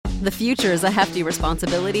The future is a hefty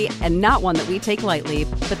responsibility and not one that we take lightly,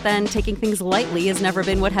 but then taking things lightly has never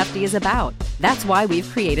been what Hefty is about. That's why we've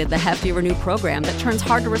created the Hefty Renew program that turns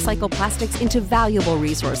hard-to-recycle plastics into valuable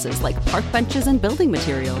resources like park benches and building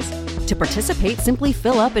materials. To participate, simply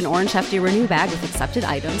fill up an orange Hefty Renew bag with accepted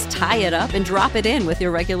items, tie it up, and drop it in with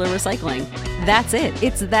your regular recycling. That's it.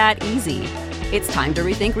 It's that easy. It's time to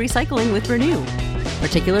rethink recycling with Renew.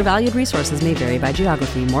 Particular valued resources may vary by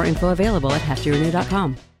geography. More info available at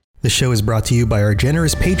heftyrenew.com. The show is brought to you by our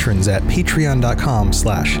generous patrons at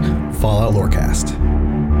patreon.com/FalloutLorecast.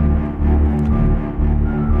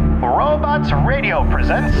 Robots Radio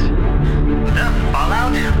presents the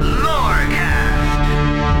Fallout Lorecast.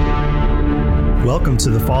 Welcome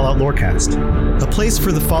to the Fallout Lorecast, a place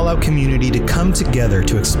for the Fallout community to come together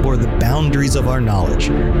to explore the boundaries of our knowledge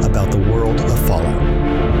about the world of Fallout.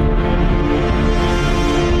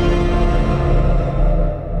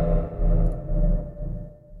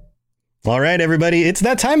 All right, everybody, it's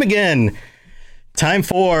that time again. Time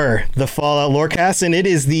for the Fallout Lorecast, and it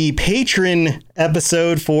is the patron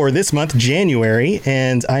episode for this month, January,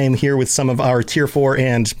 and I am here with some of our Tier 4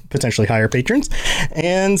 and potentially higher patrons,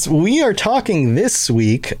 and we are talking this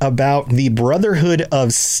week about the Brotherhood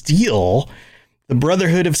of Steel. The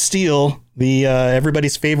Brotherhood of Steel, the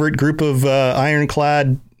everybody's favorite group of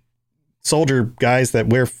ironclad soldier guys that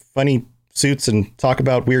wear funny suits and talk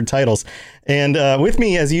about weird titles. And with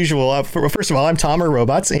me, as usual, first of all, I'm Tom, or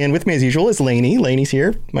Robots, and with me, as usual, is Lainey. Lainey's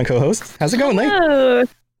here, my co-host. How's it going, Lainey? Oh,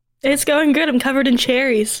 it's going good. I'm covered in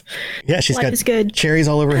cherries. Yeah, she's got cherries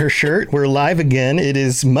all over her shirt. We're live again. It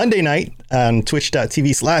is Monday night on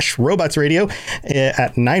twitch.tv/robotsradio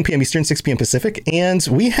at 9 p.m. Eastern, 6 p.m. Pacific. And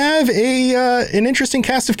we have an interesting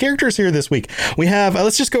cast of characters here this week. We have,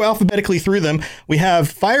 let's just go alphabetically through them. We have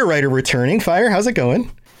Fire Rider returning. Fire, how's it going?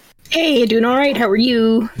 Hey, doing all right. How are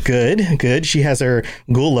you? Good, good. She has her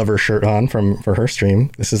Ghoul Lover shirt on for her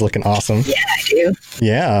stream. This is looking awesome. Yeah, I do.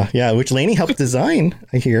 Yeah, which Lainey helped design,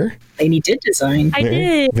 I hear. Lainey did design. I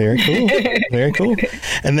did. Very cool. Very cool.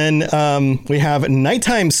 And then we have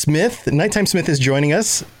Nighttime Smith. Nighttime Smith is joining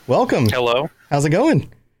us. Welcome. Hello. How's it going?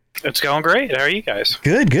 It's going great. How are you guys?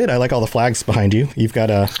 Good. I like all the flags behind you. You've got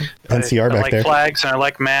a NCR back there. I like flags and I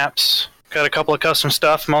like maps. Got a couple of custom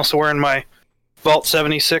stuff. I'm also wearing my Vault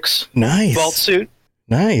 76 Vault suit.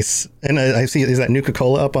 Nice. And I see, is that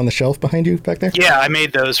Nuka-Cola up on the shelf behind you back there? Yeah, I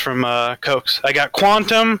made those from Cokes. I got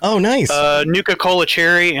Quantum. Oh, nice. Nuka-Cola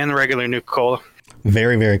Cherry and the regular Nuka-Cola.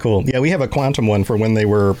 Very, very cool. Yeah, we have a Quantum one for when they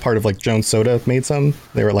were part of like Jones Soda made some.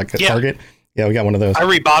 They were like at Target. Yeah, we got one of those. I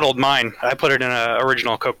rebottled mine. I put it in an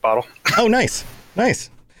original Coke bottle. Oh, nice.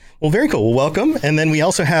 Well, very cool. Well, welcome. And then we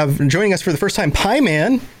also have joining us for the first time, Pie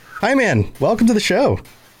Man. Pie Man, welcome to the show.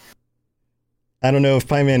 I don't know if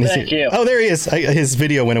Pie Man is here. Oh, there he is. His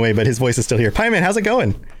video went away, but his voice is still here. Pie Man, how's it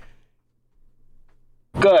going?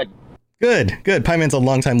 Good. Pie Man's a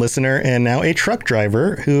longtime listener and now a truck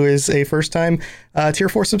driver who is a first-time Tier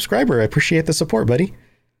 4 subscriber. I appreciate the support, buddy.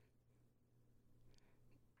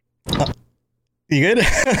 You good?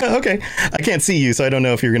 Okay. I can't see you, so I don't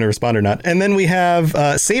know if you're going to respond or not. And then we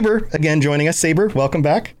have Saber again joining us. Saber, welcome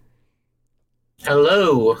back.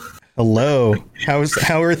 Hello.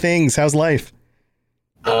 How are things? How's life?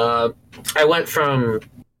 I went from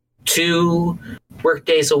 2 work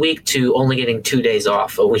days a week to only getting 2 days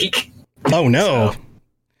off a week. Oh no. So.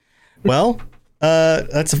 Well,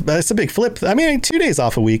 that's a big flip. I mean, 2 days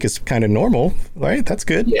off a week is kind of normal, right? That's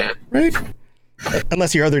good. Yeah. Right?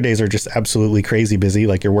 Unless your other days are just absolutely crazy busy,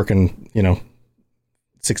 like you're working,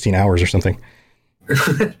 16 hours or something.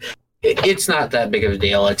 It's not that big of a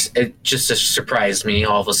deal. It just surprised me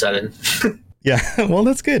all of a sudden. Yeah, well,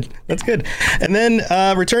 that's good. And then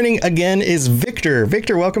returning again is Victor.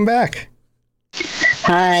 Victor, welcome back.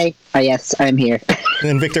 Hi. Yes, I'm here.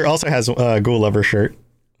 And Victor also has a Ghoul Lover shirt.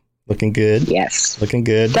 Looking good. Yes. Looking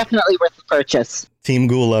good. Definitely worth the purchase. Team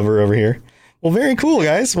Ghoul Lover over here. Well, very cool,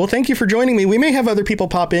 guys. Well, thank you for joining me. We may have other people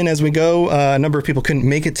pop in as we go. A number of people couldn't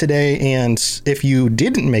make it today. And if you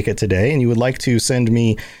didn't make it today and you would like to send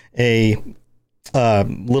me a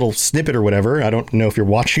little snippet or whatever, I don't know if you're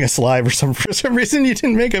watching us live or for some reason you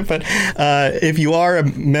didn't make it, but if you are a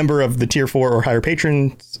member of the Tier 4 or higher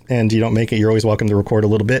patrons and you don't make it, you're always welcome to record a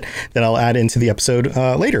little bit that I'll add into the episode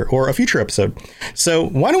later, or a future episode. So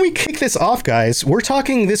why don't we kick this off, guys? We're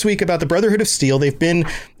talking this week about the Brotherhood of Steel. They've been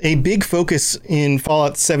a big focus in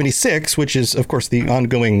Fallout 76, which is, of course, the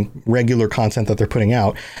ongoing regular content that they're putting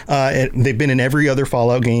out. They've been in every other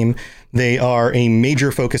Fallout game. They are a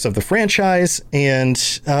major focus of the franchise, and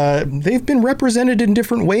they've been represented in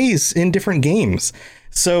different ways in different games.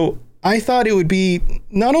 So I thought it would be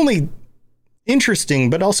not only interesting,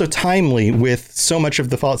 but also timely, with so much of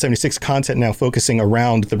the Fallout 76 content now focusing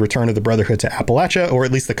around the return of the Brotherhood to Appalachia, or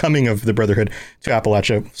at least the coming of the Brotherhood to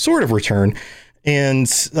Appalachia sort of return. And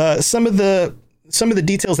some of the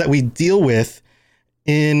details that we deal with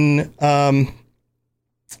in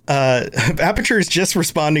Aperture is just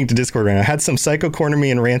responding to Discord right now. I had some psycho corner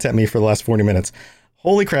me and rant at me for the last 40 minutes.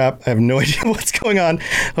 Holy crap, I have no idea what's going on.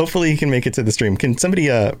 Hopefully he can make it to the stream. Can somebody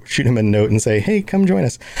shoot him a note and say, hey, come join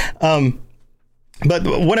us? But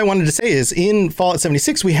what I wanted to say is, in Fallout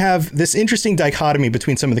 76, we have this interesting dichotomy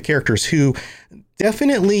between some of the characters who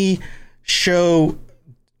definitely show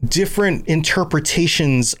different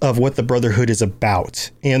interpretations of what the Brotherhood is about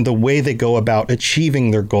and the way they go about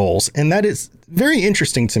achieving their goals. And that is very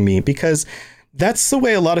interesting to me, because that's the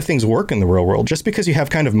way a lot of things work in the real world. Just because you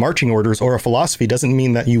have kind of marching orders or a philosophy doesn't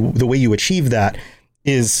mean that the way you achieve that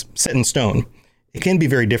is set in stone. It can be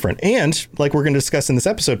very different. And like we're going to discuss in this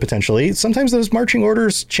episode, potentially, sometimes those marching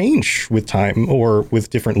orders change with time or with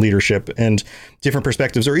different leadership and different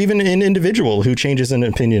perspectives, or even an individual who changes an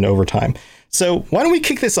opinion over time. So why don't we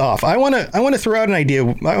kick this off? I want to throw out an idea.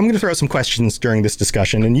 I'm going to throw out some questions during this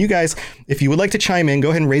discussion. And you guys, if you would like to chime in, go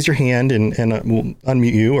ahead and raise your hand and we'll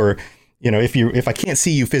unmute you. Or, you know, if I can't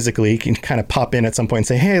see you physically, you can kind of pop in at some point and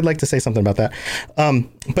say, hey, I'd like to say something about that.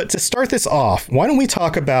 But to start this off, why don't we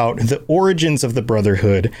talk about the origins of the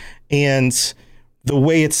Brotherhood and the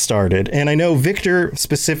way it started? And I know Victor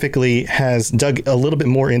specifically has dug a little bit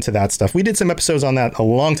more into that stuff. We did some episodes on that a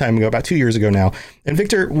long time ago, about 2 years ago now. And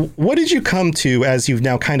Victor, what did you come to as you've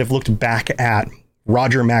now kind of looked back at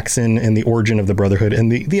Roger Maxson and the origin of the Brotherhood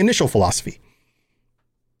and the initial philosophy?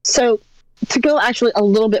 So, to go actually a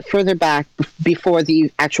little bit further back before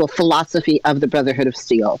the actual philosophy of the Brotherhood of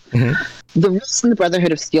Steel, the reason the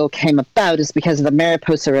Brotherhood of Steel came about is because of the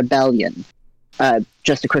Mariposa Rebellion.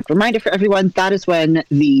 Just a quick reminder for everyone, that is when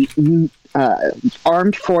the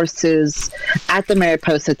armed forces at the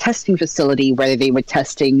Mariposa testing facility, where they were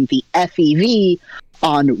testing the FEV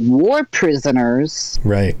on war prisoners,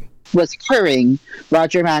 right, was occurring.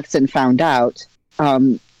 Roger Maxson found out.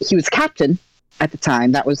 He was captain at the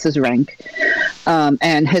time, that was his rank,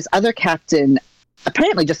 and his other captain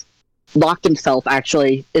apparently just locked himself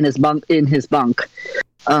actually in his bunk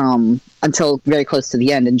until very close to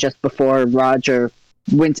the end, and just before Roger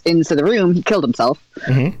went into the room, he killed himself.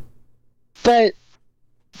 But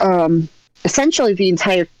essentially the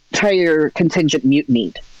entire contingent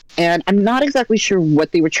mutinied, and I'm not exactly sure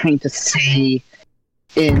what they were trying to say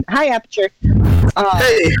in Hi Aperture.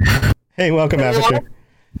 Hey, welcome Aperture.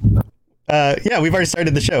 Yeah, we've already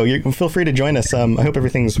started the show. You feel free to join us. I hope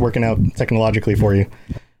everything's working out technologically for you.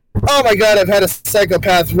 Oh my god, I've had a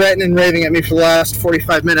psychopath ranting and raving at me for the last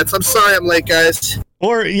 45 minutes. I'm sorry I'm late, guys.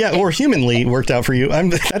 Or humanly worked out for you.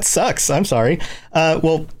 That sucks. I'm sorry.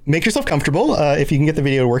 Well, make yourself comfortable. If you can get the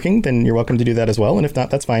video working, then you're welcome to do that as well. And if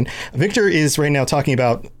not, that's fine. Victor is right now talking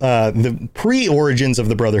about the pre-origins of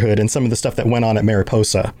the Brotherhood and some of the stuff that went on at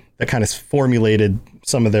Mariposa that kind of formulated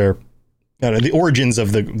some of their, the origins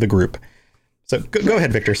of the group. So go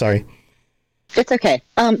ahead, Victor. Sorry. It's okay.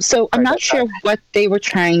 So I'm not sure what they were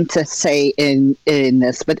trying to say in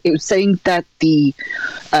this, but it was saying that the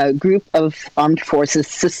group of armed forces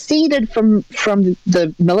seceded from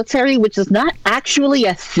the military, which is not actually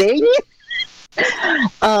a thing.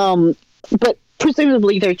 But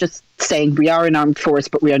presumably they're just saying we are an armed force,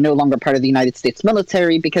 but we are no longer part of the United States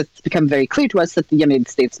military, because it's become very clear to us that the United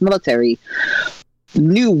States military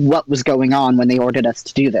knew what was going on when they ordered us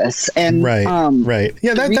to do this. And right.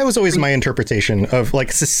 Yeah, that was always my interpretation of,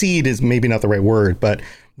 like, secede is maybe not the right word, but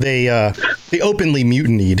they openly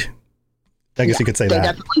mutinied. I guess you could say that. They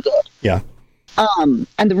definitely did. Yeah.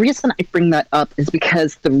 And the reason I bring that up is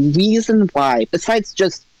because the reason why, besides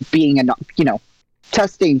just being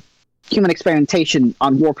testing human experimentation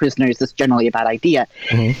on war prisoners is generally a bad idea,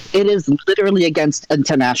 it is literally against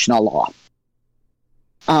international law.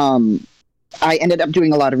 I ended up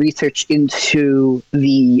doing a lot of research into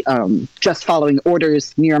the just following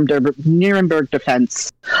orders, Nuremberg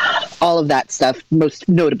defense, all of that stuff, most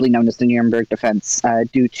notably known as the Nuremberg defense,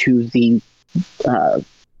 due to the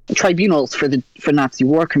tribunals for Nazi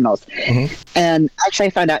war criminals. And actually, I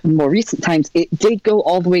found out in more recent times, it did go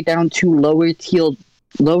all the way down to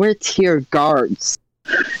lower tier guards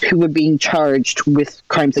who were being charged with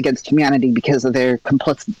crimes against humanity because of their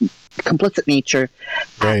complicit nature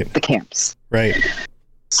at the camps. Right.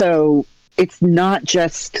 So it's not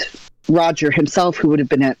just Roger himself who would have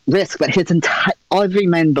been at risk, but his every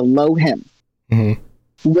man below him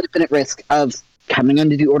would have been at risk of coming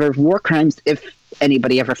under the order of war crimes if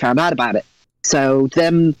anybody ever found out about it. So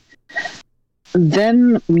them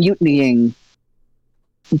mutinying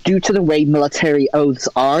due to the way military oaths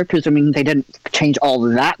are, presuming they didn't change all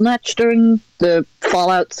that much during the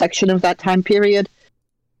Fallout section of that time period,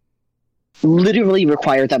 literally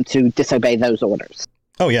require them to disobey those orders.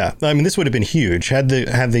 Oh, yeah. I mean, this would have been huge had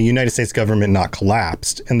the United States government not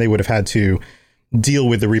collapsed, and they would have had to deal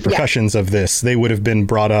with the repercussions of this. They would have been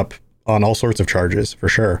brought up on all sorts of charges, for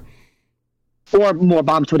sure. Or more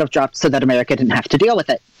bombs would have dropped so that America didn't have to deal with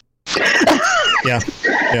it.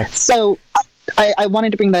 Yeah. So I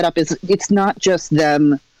wanted to bring that up. It's not just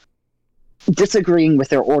them disagreeing with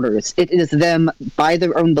their orders. It is them, by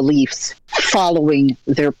their own beliefs, following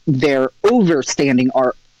their overstanding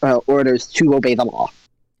orders to obey the law.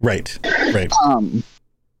 Right.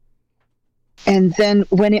 And then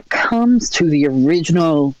when it comes to the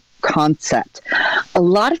original concept, a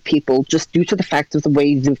lot of people, just due to the fact of the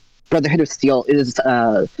way the Brotherhood of Steel is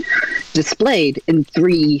displayed in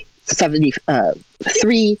 3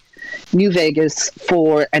 New Vegas,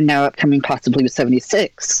 4, and now upcoming possibly with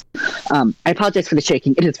 76. I apologize for the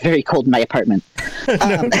shaking. It is very cold in my apartment.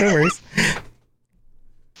 No worries.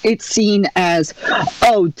 It's seen as,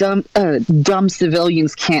 dumb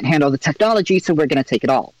civilians can't handle the technology, so we're going to take it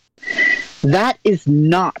all. That is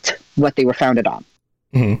not what they were founded on.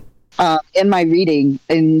 Mm-hmm. In my reading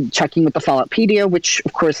and checking with the Falloutpedia, which,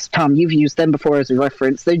 of course, Tom, you've used them before as a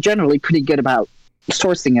reference, they're generally pretty good about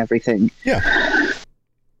sourcing everything. Yeah.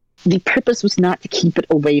 The purpose was not to keep it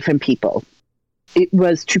away from people. It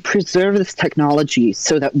was to preserve this technology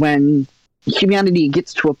so that when humanity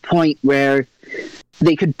gets to a point where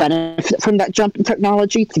they could benefit from that jump in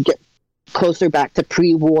technology to get closer back to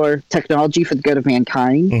pre-war technology for the good of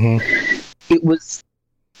mankind, it was,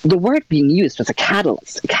 the word being used was a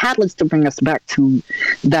catalyst to bring us back to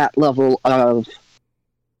that level of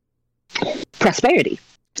prosperity.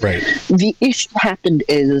 Right. The issue happened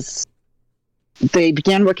is they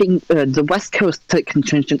began working, the West Coast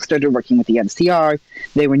contingent started working with the NCR.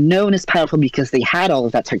 They were known as powerful because they had all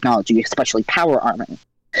of that technology, especially power armor.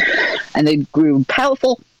 And they grew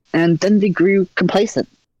powerful, and then they grew complacent.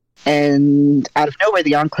 And out of nowhere,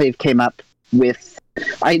 the Enclave came up with,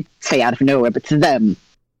 I'd say out of nowhere, but to them,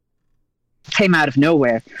 came out of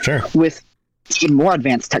nowhere with even more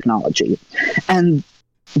advanced technology. And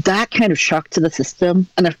that kind of shock to the system,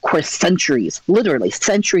 and of course centuries, literally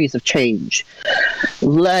centuries of change,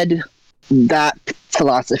 led that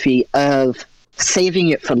philosophy of saving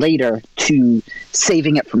it for later to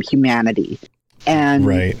saving it from humanity. And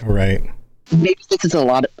right. Maybe this is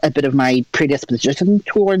a bit of my predisposition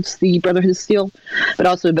towards the Brotherhood of Steel, but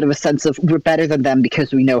also a bit of a sense of we're better than them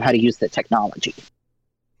because we know how to use the technology.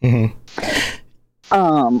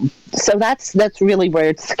 So that's really where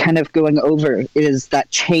it's kind of going over, is that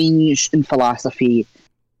change in philosophy,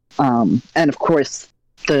 and of course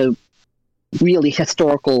the really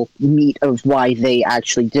historical meat of why they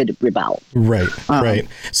actually did rebel. Right.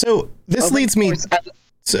 So this leads me.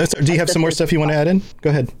 Do you have some more stuff you want to add in? Go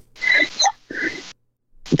ahead.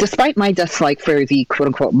 Despite my dislike for the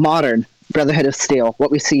quote-unquote modern Brotherhood of Steel,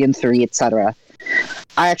 what we see in 3, etc.,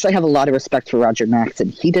 I actually have a lot of respect for Roger Maxson.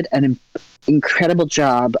 He did an incredible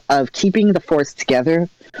job of keeping the Force together,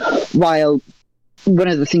 while one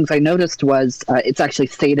of the things I noticed was it's actually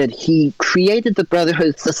stated he created the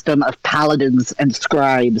Brotherhood system of paladins and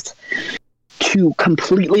scribes to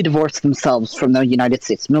completely divorce themselves from the United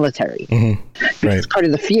States military. Because part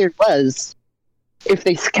of the fear was, if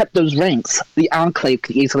they kept those ranks, the Enclave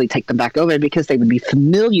could easily take them back over because they would be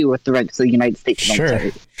familiar with the ranks of the United States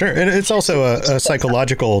military. Sure. And it's also a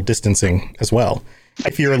psychological distancing as well.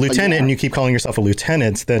 If you're a lieutenant and you keep calling yourself a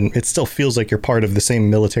lieutenant, then it still feels like you're part of the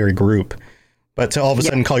same military group. But to all of a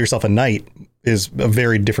sudden call yourself a knight is a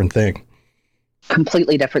very different thing.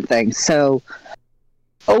 Completely different thing. So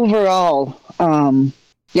overall,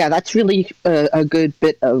 that's really a good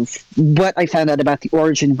bit of what I found out about the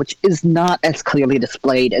origin, which is not as clearly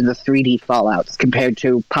displayed in the 3D Fallouts compared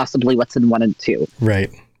to possibly what's in 1 and 2. Right.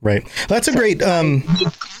 That's a great...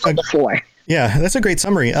 Yeah, that's a great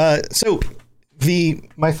summary. So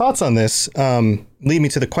my thoughts on this lead me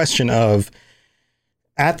to the question of,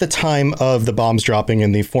 at the time of the bombs dropping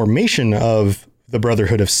and the formation of the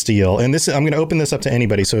Brotherhood of Steel, and this, I'm going to open this up to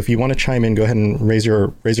anybody. So if you want to chime in, go ahead and raise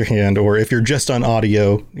your hand, or if you're just on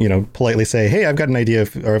audio, politely say, "Hey, I've got an idea,"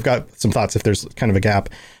 or "I've got some thoughts." If there's kind of a gap,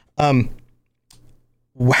 how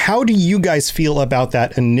do you guys feel about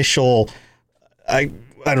that initial, I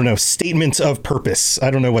don't know, statement of purpose?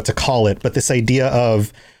 I don't know what to call it, but this idea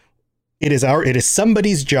of it is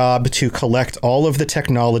somebody's job to collect all of the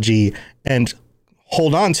technology and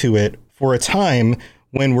hold on to it for a time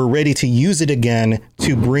when we're ready to use it again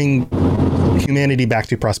to bring humanity back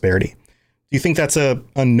to prosperity. you think that's a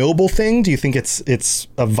noble thing? Do you think it's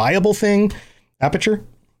a viable thing? Aperture?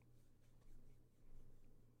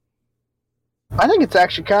 I think it's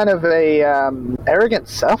actually kind of a arrogant,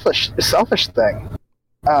 selfish thing.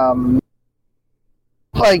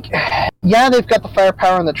 Yeah, they've got the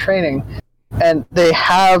firepower and the training, and they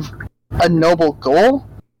have a noble goal,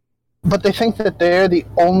 but they think that they're the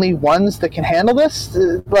only ones that can handle this.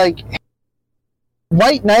 White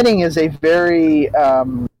knighting is a very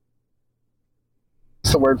what's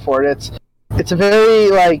the word for it? It's a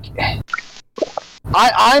very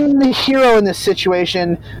I'm the hero in this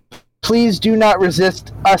situation. Please do not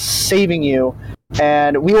resist us saving you,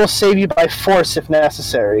 and we will save you by force if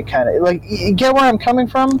necessary. Kind of you get where I'm coming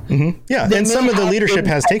from? Mm-hmm. Yeah, and some of the leadership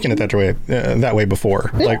has taken it that way before.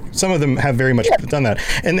 Yeah. Some of them have very much done that,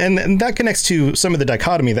 and that connects to some of the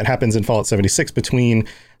dichotomy that happens in Fallout 76 between.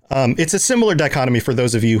 It's a similar dichotomy for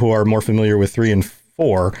those of you who are more familiar with 3 and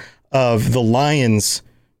 4 of the Lions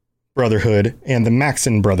Brotherhood and the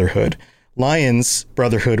Maxon Brotherhood. Lions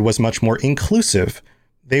Brotherhood was much more inclusive.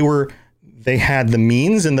 They had the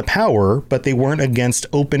means and the power, but they weren't against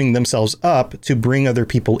opening themselves up to bring other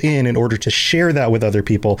people in order to share that with other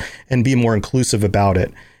people and be more inclusive about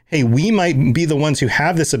it. Hey, we might be the ones who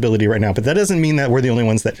have this ability right now, but that doesn't mean that we're the only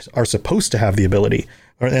ones that are supposed to have the ability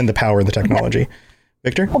and the power and the technology.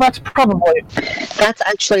 Victor? Well, that's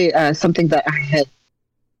actually something that I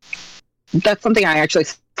actually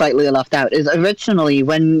slightly left out. Is originally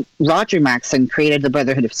when Roger Maxon created the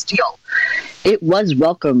Brotherhood of Steel, it was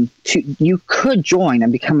welcome you could join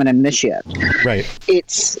and become an initiate. Right.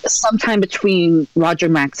 It's sometime between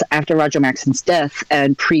after Roger Maxon's death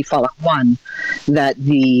and pre-Fallout 1 that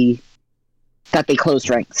they closed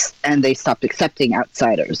ranks and they stopped accepting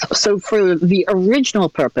outsiders. So for the original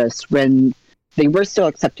purpose, when they were still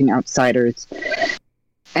accepting outsiders,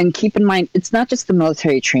 and keep in mind, it's not just the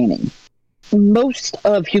military training. Most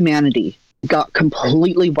of humanity got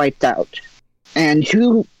completely wiped out, and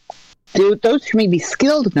those who may be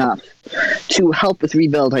skilled enough to help with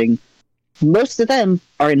rebuilding, most of them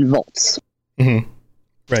are in vaults. Mm-hmm.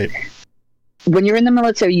 Right. When you're in the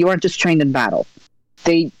military, you aren't just trained in battle.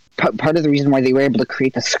 Part of the reason why they were able to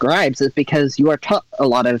create the scribes is because you are taught a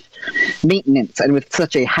lot of maintenance, and with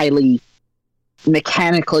such a highly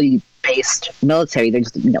mechanically based military,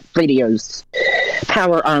 there's radios,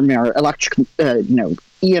 power armor, electric,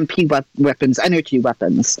 EMP weapons, energy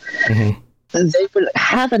weapons. Mm-hmm. They would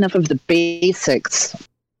have enough of the basics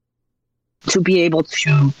to be able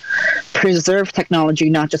to preserve technology,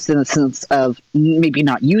 not just in the sense of maybe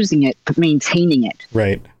not using it, but maintaining it.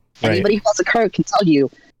 Right. Anybody who has a car can tell you,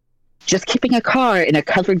 just keeping a car in a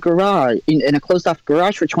covered garage, in a closed-off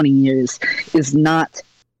garage for 20 years is not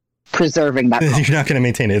preserving that. You're not going to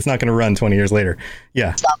maintain it. It's not going to run 20 years later.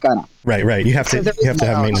 Yeah. It's not gonna. Right. You have to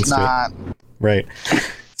have maintenance to it. Right.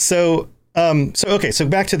 So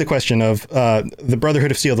back to the question of the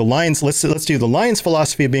Brotherhood of Steel, the Lions. Let's do the Lions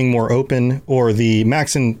philosophy of being more open or the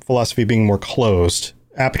Maxon philosophy of being more closed.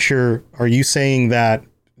 Aperture, are you saying that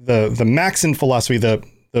the Maxon philosophy, the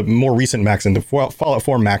more recent Maxon, the Fallout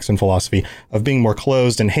 4 Maxon philosophy of being more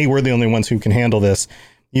closed and, hey, we're the only ones who can handle this,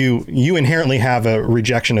 you inherently have a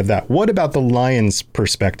rejection of that. What about the Lions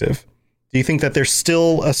perspective? Do you think that there's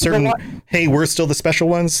still a certain, hey, we're still the special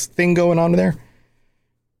ones thing going on there?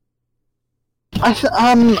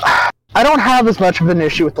 I don't have as much of an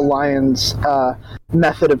issue with the Lions'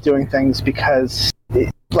 method of doing things because,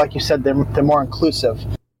 like you said, they're more inclusive.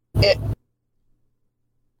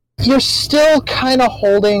 You're still kind of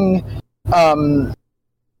holding.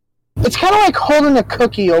 It's kind of like holding a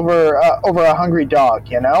cookie over a hungry dog,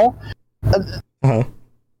 you know. Uh-huh.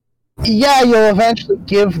 Yeah, you'll eventually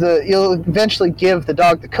give the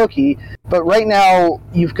dog the cookie, but right now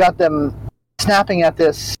you've got them snapping at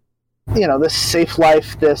this. This safe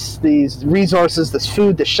life, these resources, this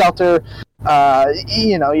food, this shelter,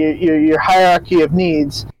 your hierarchy of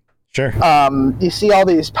needs. Sure. You see all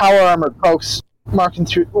these power armored folks walking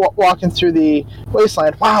through the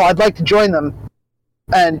wasteland. Wow, I'd like to join them.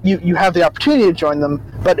 And you have the opportunity to join them,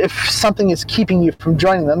 but if something is keeping you from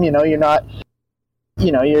joining them, you're not,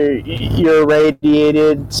 you're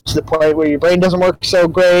irradiated to the point where your brain doesn't work so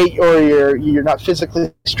great, or you're not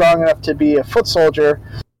physically strong enough to be a foot soldier.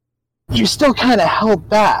 You're still kind of held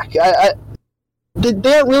back.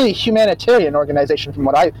 They're really a humanitarian organization from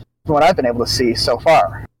what I've been able to see so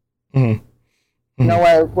far. Mm-hmm. Mm-hmm. You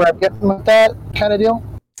know where I'm getting with that kind of deal?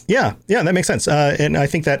 Yeah, that makes sense. And I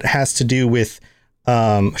think that has to do with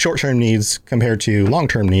short-term needs compared to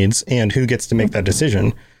long-term needs, and who gets to make that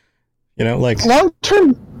decision.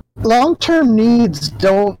 Long-term needs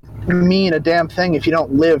don't mean a damn thing if you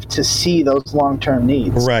don't live to see those long-term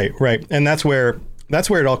needs. Right. And that's where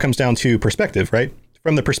it all comes down to perspective, right?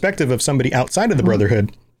 From the perspective of somebody outside of the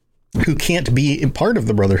Brotherhood who can't be part of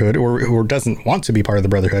the Brotherhood or doesn't want to be part of the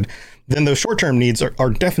Brotherhood, then those short-term needs are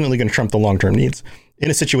definitely going to trump the long-term needs in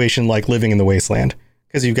a situation like living in the wasteland.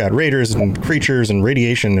 Because you've got raiders and creatures and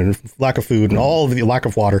radiation and lack of food and all of the lack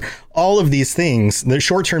of water, all of these things, the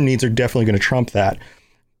short-term needs are definitely going to trump that.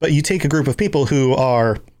 But you take a group of people who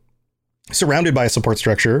are surrounded by a support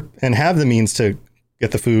structure and have the means to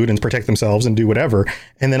get the food and protect themselves and do whatever.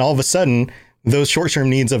 And then all of a sudden, those short-term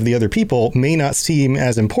needs of the other people may not seem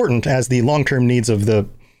as important as the long-term needs of the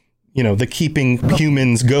keeping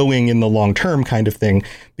humans going in the long term kind of thing.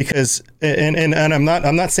 Because and I'm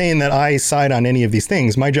not saying that I side on any of these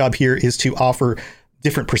things. My job here is to offer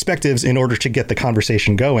different perspectives in order to get the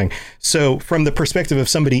conversation going. So from the perspective of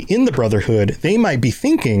somebody in the Brotherhood, they might be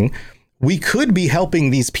thinking we could be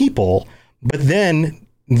helping these people, but then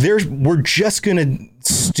we're just going to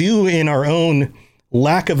stew in our own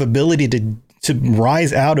lack of ability to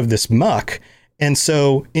rise out of this muck. And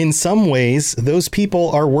so in some ways, those people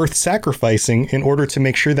are worth sacrificing in order to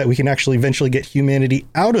make sure that we can actually eventually get humanity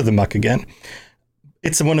out of the muck again.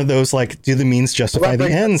 It's one of those, like, do the means justify the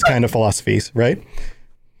ends kind of philosophies, right?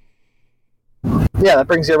 Yeah, that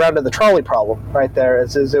brings you around to the trolley problem right there.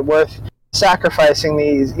 Is it worth sacrificing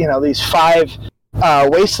these 5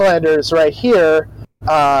 wastelanders right here?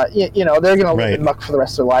 They're going to live in muck for the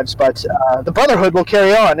rest of their lives, but the Brotherhood will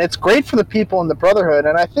carry on. It's great for the people in the Brotherhood,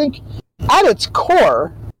 and I think at its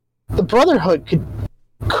core, the Brotherhood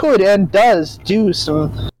could and does do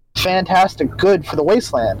some fantastic good for the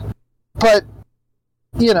wasteland. But,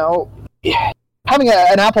 having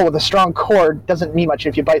an apple with a strong core doesn't mean much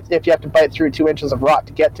if you have to bite through 2 inches of rot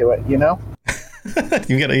to get to it, you got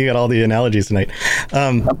all the analogies tonight.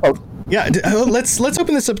 Let's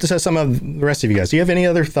open this up to some of the rest of you guys. Do you have any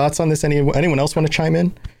other thoughts on this? Anyone else want to chime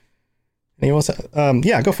in? Anyone else?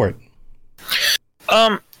 Yeah, go for it.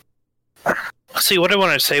 Let's see, what I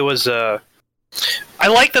wanted to say was I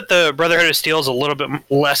like that the Brotherhood of Steel is a little bit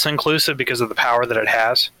less inclusive because of the power that it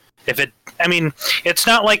has. It's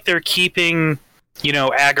not like they're keeping,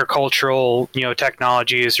 agricultural,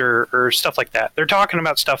 technologies or stuff like that. They're talking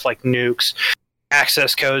about stuff like nukes,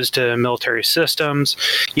 access codes to military systems,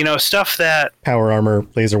 stuff that power armor,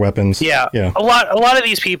 laser weapons. Yeah. A lot of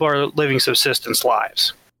these people are living subsistence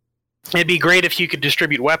lives. It'd be great if you could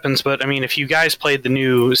distribute weapons, but if you guys played the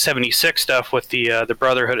new 76 stuff with the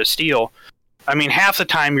Brotherhood of Steel, half the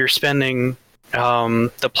time you're spending the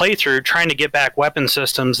playthrough trying to get back weapon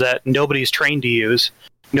systems that nobody's trained to use,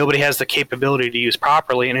 nobody has the capability to use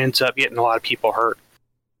properly, and ends up getting a lot of people hurt.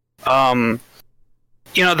 The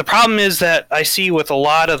problem is that I see with a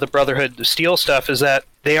lot of the Brotherhood of Steel stuff is that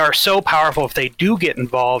they are so powerful. If they do get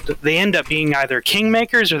involved, they end up being either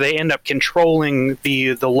kingmakers or they end up controlling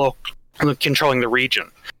controlling the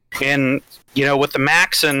region. And with the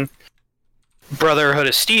Maxon Brotherhood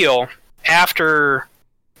of Steel, after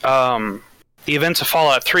the events of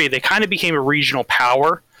Fallout 3, they kind of became a regional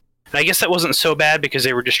power. And I guess that wasn't so bad because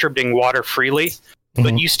they were distributing water freely. Mm-hmm.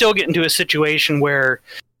 But you still get into a situation where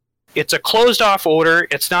it's a closed-off order.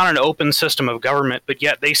 It's not an open system of government, but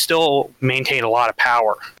yet they still maintain a lot of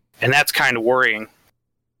power. And that's kind of worrying.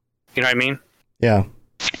 You know what I mean? Yeah.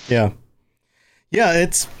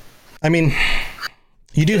 It's...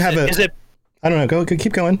 you do have I don't know.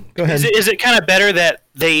 Keep going. Go ahead. Is it kind of better that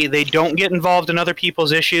they don't get involved in other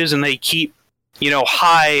people's issues and they keep,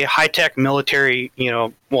 high-tech military,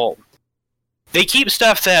 they keep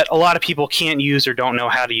stuff that a lot of people can't use or don't know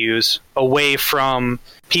how to use away from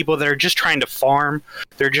people that are just trying to farm.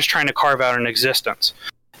 They're just trying to carve out an existence.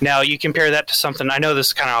 Now, you compare that to something, I know this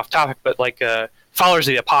is kind of off topic, but like Followers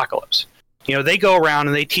of the Apocalypse. They go around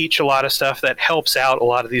and they teach a lot of stuff that helps out a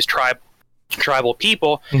lot of these tribal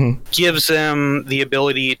people, mm-hmm. gives them the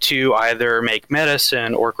ability to either make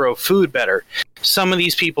medicine or grow food better. Some of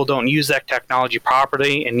these people don't use that technology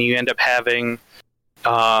properly, and you end up having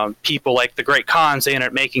people like the Great Khans, they end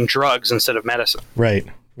up making drugs instead of medicine. Right.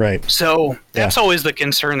 So that's always the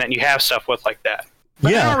concern that you have stuff with like that.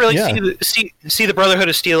 But I don't really see the Brotherhood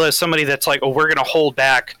of Steel as somebody that's like, we're going to hold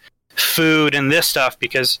back food and this stuff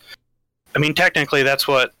because, technically that's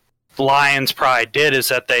what Lion's Pride did, is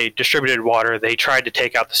that they distributed water. They tried to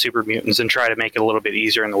take out the super mutants and try to make it a little bit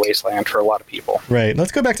easier in the wasteland for a lot of people. Right.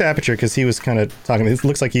 Let's go back to Aperture because he was kind of talking. It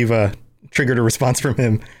looks like you've triggered a response from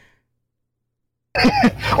him.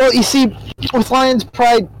 Well, you see, with Lion's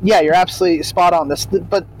Pride, you're absolutely spot on this.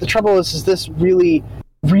 But the trouble is this really,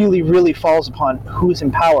 really, really falls upon who's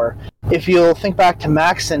in power. If you'll think back to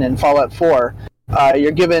Maxon in Fallout 4,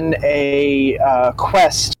 you're given a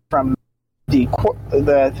quest from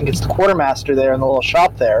I think it's the quartermaster there in the little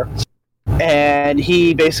shop there, and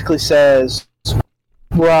he basically says,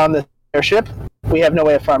 "We're on the airship. We have no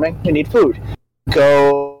way of farming. We need food.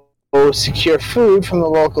 Go secure food from the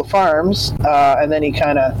local farms," and then he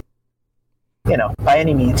kind of, by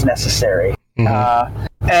any means necessary. Mm-hmm.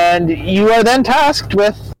 And you are then tasked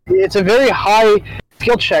with, it's a very high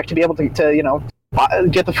skill check to be able to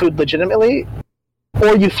get the food legitimately,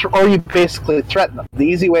 or you basically threaten them. The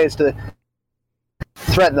easy way is to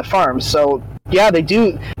threaten the farms. So yeah, they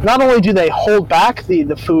do. Not only do they hold back the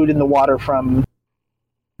food and the water from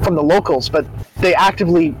the locals, but they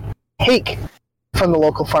actively take from the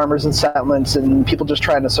local farmers and settlements and people just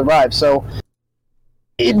trying to survive. So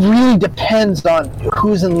it really depends on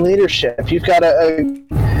who's in leadership. You've got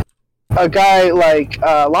a guy like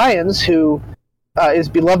Lyons who is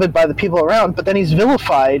beloved by the people around, but then he's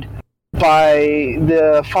vilified by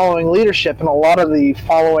the following leadership and a lot of the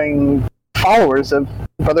followers of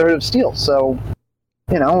Brotherhood of Steel. So,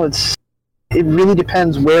 it really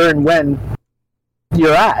depends where and when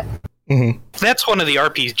you're at. Mm-hmm. That's one of the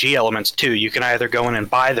RPG elements too. You can either go in and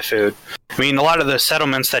buy the food. I mean, a lot of the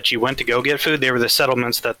settlements that you went to go get food, they were the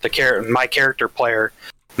settlements that my character player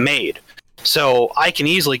made. So I can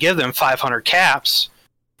easily give them 500 caps,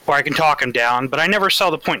 or I can talk them down. But I never saw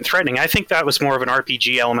the point in threatening. I think that was more of an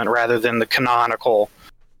RPG element rather than the canonical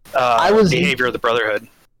behavior of the Brotherhood.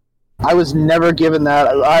 I was never given that.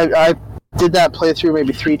 I did that playthrough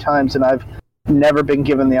maybe 3 times, and I've never been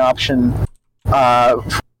given the option.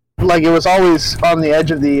 Like, it was always on the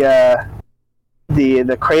edge of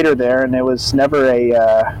the crater there, and it was never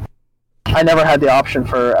I never had the option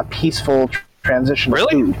for a peaceful transition.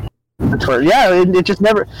 Really? Of food. Yeah, it just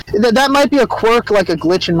never. That might be a quirk, like a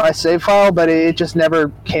glitch in my save file, but it just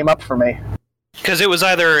never came up for me. Because it was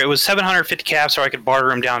 750 caps, or I could barter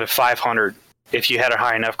them down to 500 if you had a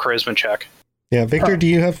high enough charisma check. Yeah, Victor, do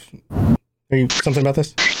you have something about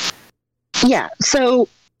this? Yeah. So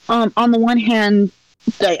on the one hand,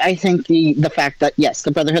 I think the fact that, yes,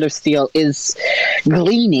 the Brotherhood of Steel is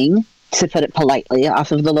gleaning, to put it politely,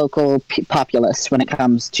 off of the local populace when it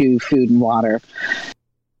comes to food and water.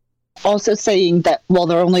 Also saying that while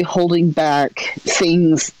they're only holding back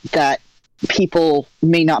things that people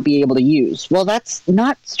may not be able to use. Well, that's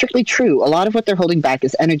not strictly true. A lot of what they're holding back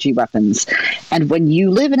is energy weapons. And when you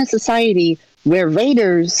live in a society where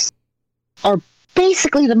raiders are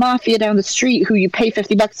basically the mafia down the street who you pay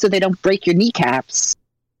 $50 so they don't break your kneecaps,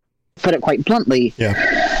 put it quite bluntly.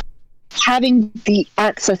 Yeah. Having the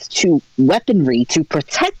access to weaponry to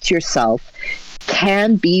protect yourself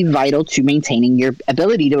can be vital to maintaining your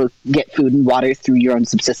ability to get food and water through your own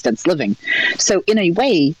subsistence living. So in a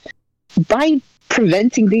way, by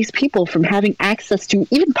preventing these people from having access to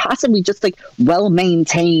even possibly just like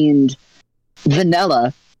well-maintained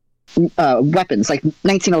vanilla weapons like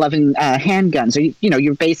 1911 handguns, or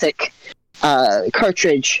your basic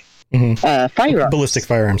cartridge firearms, ballistic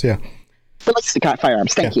firearms. Yeah, ballistic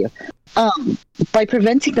firearms. Thank you. By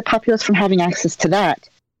preventing the populace from having access to that,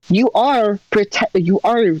 you are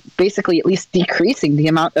basically at least decreasing the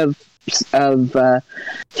amount of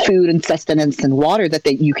food and sustenance and water that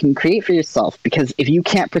you can create for yourself, because if you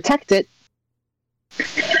can't protect it,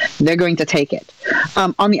 they're going to take it.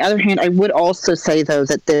 On the other hand, I would also say, though,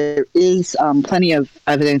 that there is plenty of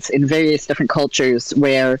evidence in various different cultures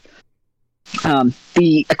where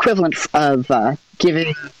the equivalent of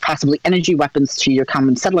giving possibly energy weapons to your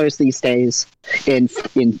common settlers these days in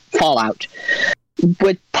Fallout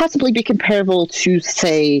would possibly be comparable to,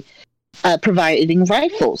 say, providing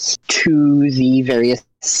rifles to the various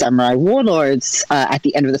samurai warlords at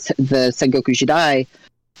the end of the Sengoku Jidai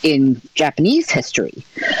in Japanese history.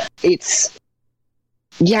 They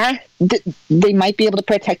might be able to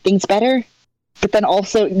protect things better, but then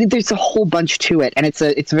also there's a whole bunch to it, and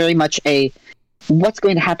it's very much what's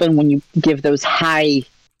going to happen when you give those high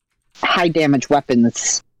damage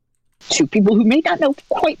weapons to people who may not know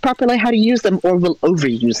quite properly how to use them, or will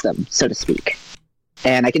overuse them, so to speak.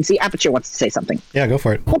 And I can see Aperture wants to say something. Yeah, go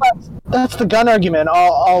for it. Well, that's the gun argument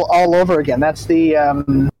all over again. That's the,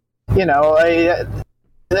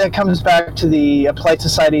 that comes back to a polite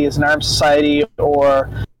society is an armed society, or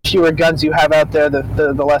fewer guns you have out there,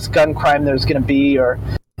 the less gun crime there's going to be.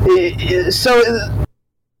 So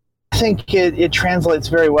I think it translates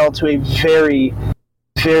very well to a very,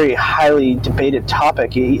 very highly debated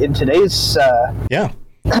topic in today's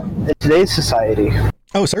society.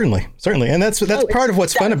 Oh, certainly. And that's part of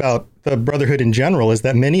what's fun about the Brotherhood in general, is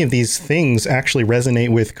that many of these things actually resonate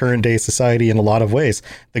with current day society in a lot of ways.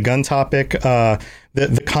 The gun topic,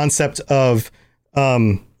 the concept of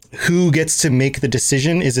who gets to make the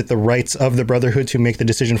decision? Is it the rights of the Brotherhood to make the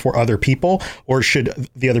decision for other people, or should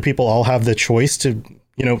the other people all have the choice to,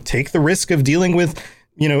 take the risk of dealing with,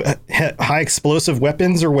 high explosive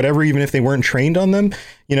weapons or whatever, even if they weren't trained on them?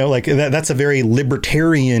 That's a very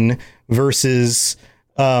libertarian versus,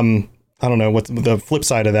 I don't know what's the flip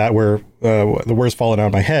side of that, where the word's falling out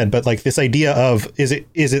of my head. But like this idea of, is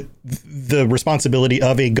it the responsibility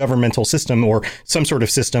of a governmental system or some sort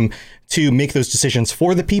of system to make those decisions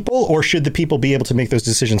for the people, or should the people be able to make those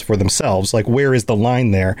decisions for themselves? Like, where is the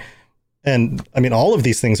line there? And I mean, all of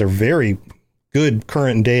these things are very good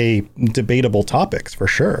current day debatable topics for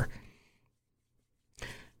sure.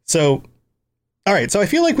 So, all right. So I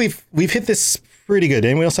feel like we've hit this pretty good.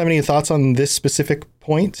 Anyone else have any thoughts on this specific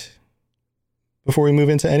point before we move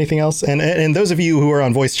into anything else? And those of you who are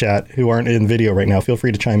on voice chat who aren't in video right now, feel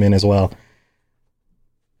free to chime in as well.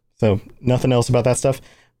 So nothing else about that stuff.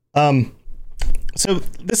 So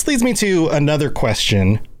this leads me to another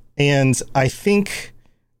question. And I think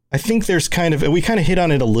there's we kind of hit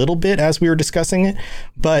on it a little bit as we were discussing it,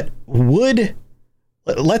 but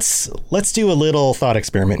let's do a little thought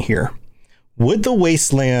experiment here. Would the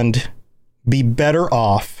Wasteland be better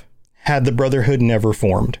off had the Brotherhood never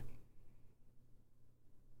formed?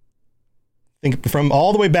 Think from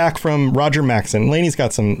all the way back from Roger Maxon. Lainey's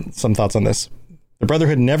got some thoughts on this. The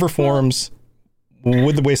Brotherhood never forms.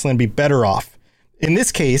 Would the Wasteland be better off? In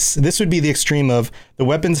this case, this would be the extreme of the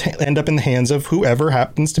weapons end up in the hands of whoever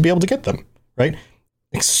happens to be able to get them, right?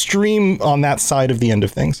 Extreme on that side of the end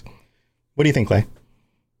of things. What do you think, Clay?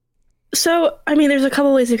 So, I mean, there's a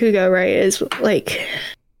couple ways it could go, right? Is like,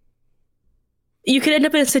 you could end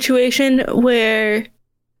up in a situation where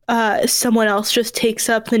someone else just takes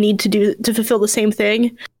up the need to fulfill the same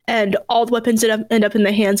thing, and all the weapons end up in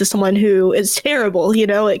the hands of someone who is terrible.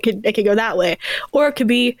 It could go that way, or it could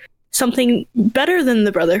be something better than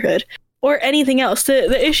the Brotherhood, or anything else.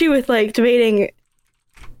 The issue with like debating,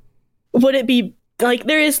 would it be like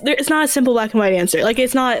it's not a simple black and white answer. Like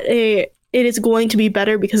it is going to be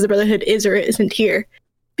better because the Brotherhood is or isn't here,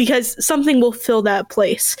 because something will fill that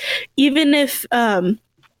place, even if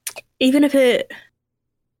it.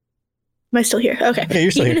 Am I still here? Okay. Yeah,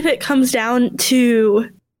 you're still Even here. if it comes down to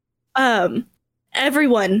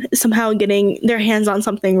everyone somehow getting their hands on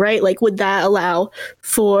something, right? Like, would that allow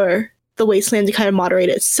for the Wasteland to kind of moderate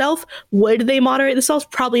itself? Would they moderate themselves?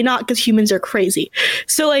 Probably not, because humans are crazy.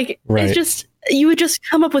 So, like, Right. It's just, you would just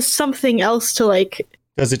come up with something else to, like...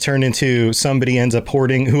 Does it turn into somebody ends up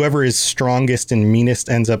hoarding, whoever is strongest and meanest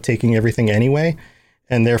ends up taking everything anyway?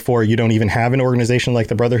 And therefore, you don't even have an organization like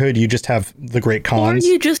the Brotherhood. You just have the great cons. Or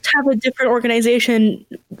you just have a different organization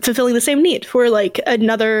fulfilling the same need for like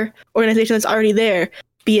another organization that's already there,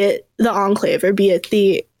 be it the Enclave or be it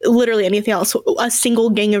literally anything else. A single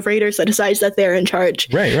gang of raiders that decides that they're in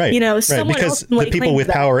charge. Right. Someone because else can lay the people claim with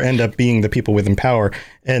to that. power end up being the people within power,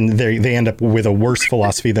 and they end up with a worse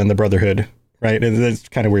philosophy than the Brotherhood. Right. And that's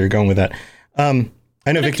kind of where you're going with that.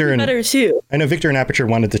 I know Victor and Aperture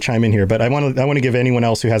wanted to chime in here, but I want to give anyone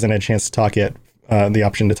else who hasn't had a chance to talk yet the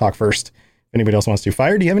option to talk first. If anybody else wants to.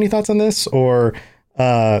 Fire, do you have any thoughts on this? Or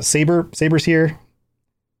Saber's here?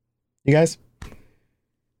 You guys?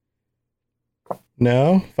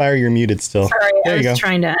 No? Fire, you're muted still. Sorry, there you I was go.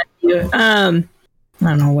 trying to add you. I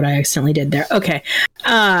don't know what I accidentally did there. Okay.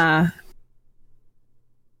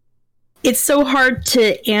 It's so hard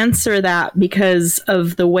to answer that because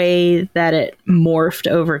of the way that it morphed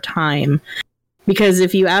over time. Because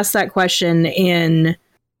if you ask that question in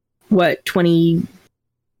 21,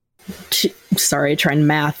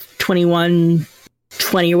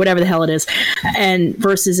 20 or whatever the hell it is, and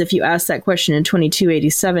versus if you ask that question in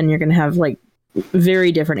 2287, you're going to have like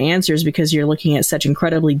very different answers because you're looking at such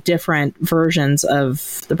incredibly different versions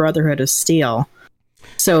of the Brotherhood of Steel.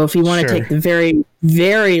 So if you want to take the very,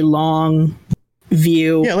 very long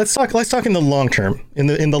view. Yeah, let's talk in the long term. In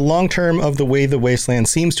the long term of the way the Wasteland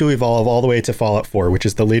seems to evolve all the way to Fallout 4, which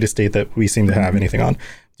is the latest date that we seem to have anything on.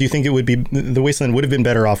 Do you think the Wasteland would have been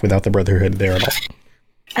better off without the Brotherhood there at all?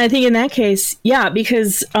 I think in that case, yeah,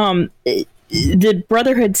 because the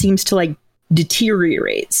Brotherhood seems to like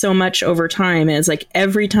deteriorate so much over time. It's like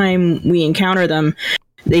every time we encounter them,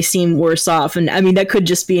 they seem worse off. And I mean, that could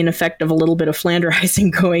just be an effect of a little bit of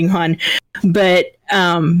Flanderizing going on. But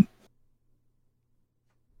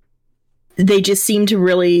they just seem to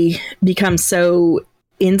really become so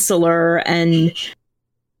insular and,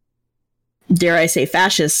 dare I say,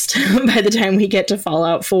 fascist by the time we get to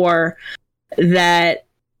Fallout 4 that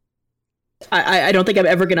I don't think I'm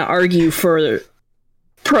ever going to argue for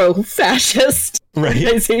pro-fascist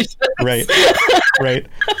organizations. Right.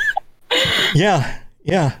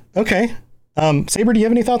 Yeah. Okay. Saber, do you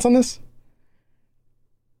have any thoughts on this?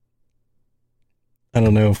 I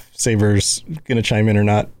don't know if Saber's going to chime in or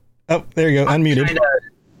not. Oh, there you go. Unmuted.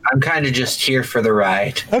 I'm kind of just here for the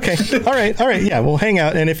ride. Okay. All right. Yeah, we'll hang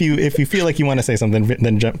out. And if you feel like you want to say something,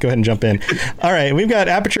 then go ahead and jump in. All right. We've got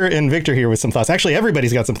Aperture and Victor here with some thoughts. Actually,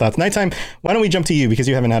 everybody's got some thoughts. Nighttime, why don't we jump to you because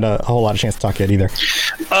you haven't had a whole lot of chance to talk yet either.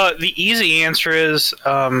 The easy answer is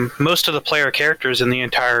most of the player characters in the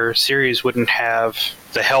entire series wouldn't have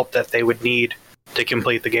the help that they would need to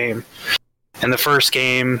complete the game. In the first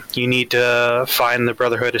game, you need to find the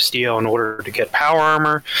Brotherhood of Steel in order to get power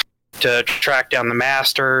armor. To track down the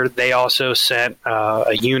Master, they also sent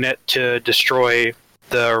a unit to destroy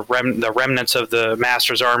the remnants of the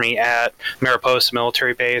Master's army at Mariposa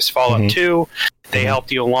military base. Fallout 2, they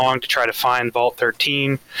helped you along to try to find Vault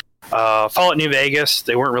 13. Fallout New Vegas,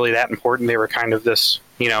 they weren't really that important. They were kind of this,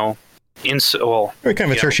 they're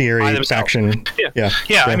kind of a tertiary faction. Yeah.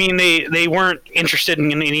 I mean, they weren't interested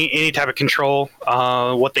in any type of control.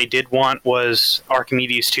 What they did want was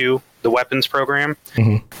Archimedes 2. The weapons program.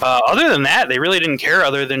 Other than that, they really didn't care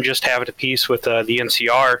other than just have it a piece with the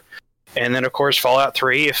NCR. And then, of course, Fallout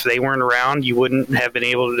 3, if they weren't around, you wouldn't have been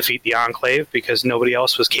able to defeat the Enclave because nobody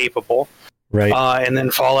else was capable. Right. And then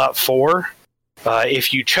Fallout 4,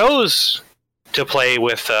 if you chose to play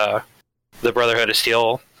with the Brotherhood of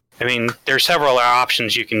Steel, I mean, there's several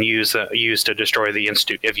options you can use to destroy the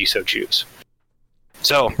Institute if you so choose.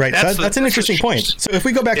 So, right. That's an interesting point. So if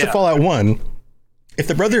we go back to Fallout 1, if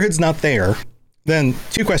the Brotherhood's not there, then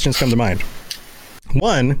two questions come to mind.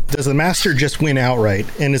 One, does the Master just win outright,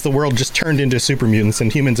 and is the world just turned into super mutants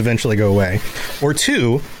and humans eventually go away? Or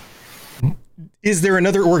two, is there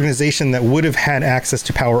another organization that would have had access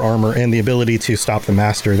to power armor and the ability to stop the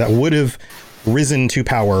Master that would have risen to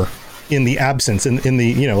power in the absence, in the,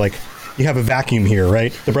 you have a vacuum here,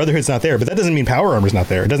 right? The Brotherhood's not there, but that doesn't mean power armor's not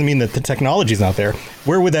there. It doesn't mean that the technology's not there.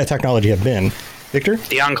 Where would that technology have been? Victor?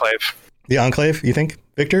 The Enclave. The Enclave, you think?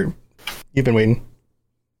 Victor, you've been waiting.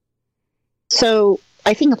 So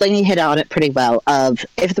I think Lainey hit on it pretty well. Of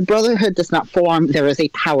if the Brotherhood does not form, there is a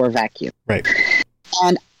power vacuum. Right.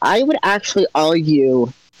 And I would actually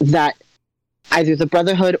argue that either the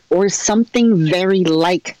Brotherhood or something very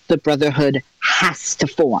like the Brotherhood has to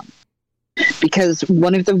form. Because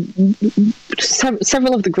one of the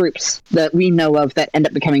several of the groups that we know of that end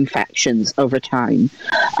up becoming factions over time,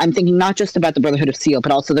 I'm thinking not just about the Brotherhood of Steel,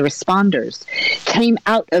 but also the Responders, came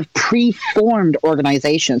out of pre-formed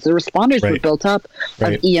organizations. The Responders were built up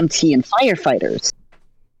of EMT and firefighters.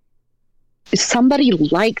 Somebody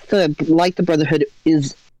like the Brotherhood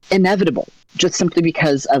is inevitable, just simply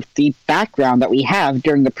because of the background that we have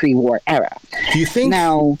during the pre-war era. Do you think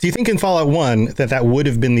in Fallout 1 that would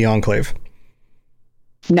have been the Enclave?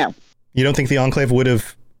 No. You don't think the Enclave would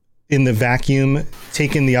have, in the vacuum,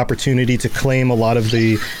 taken the opportunity to claim a lot of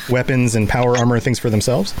the weapons and power armor and things for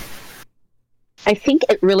themselves? I think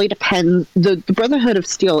it really depends. The Brotherhood of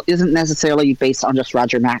Steel isn't necessarily based on just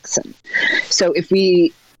Roger Maxson. So if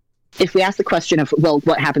we ask the question of, well,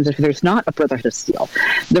 what happens if there's not a Brotherhood of Steel?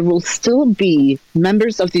 There will still be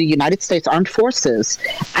members of the United States Armed Forces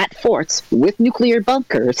at forts with nuclear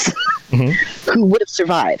bunkers who would have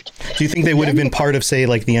survived. Do you think they would have been part of, say,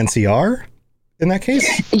 like the NCR in that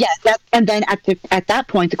case? Yeah, and then at that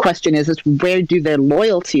point, the question is where do their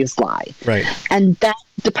loyalties lie? Right. And that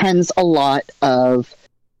depends a lot of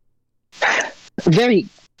very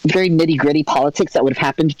nitty-gritty politics that would have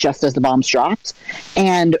happened just as the bombs dropped.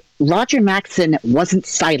 And Roger Maxson wasn't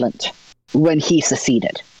silent when he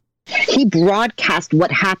seceded. He broadcast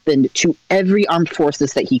what happened to every armed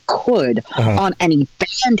forces that he could on any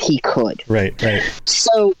band he could. Right.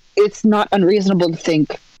 So it's not unreasonable to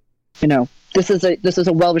think, this is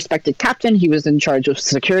a well-respected captain. He was in charge of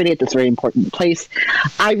security at this very important place.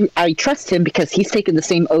 I trust him because he's taken the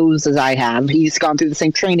same oaths as I have. He's gone through the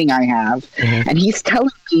same training I have. And he's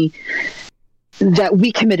telling me that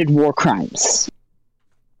we committed war crimes.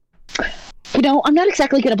 I'm not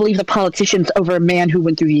exactly going to believe the politicians over a man who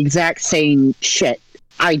went through the exact same shit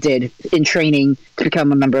I did in training to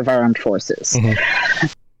become a member of our armed forces.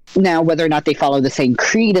 Now, whether or not they follow the same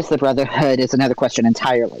creed as the Brotherhood is another question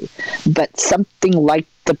entirely. But something like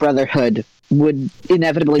the Brotherhood would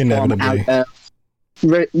inevitably form out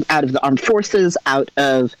of the armed forces, out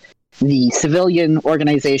of the civilian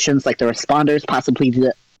organizations like the Responders, possibly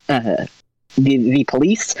the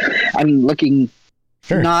police. I mean, looking...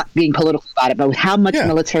 Sure. Not being political about it, but with how much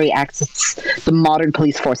military access the modern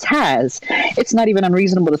police force has, it's not even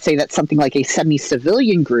unreasonable to say that something like a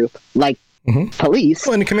semi-civilian group, like police...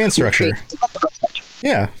 Well, in a command structure.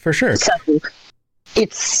 Yeah, for sure. So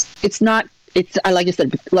it's not it's like I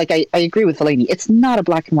said, like I agree with Delaney. It's not a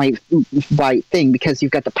black and white thing, because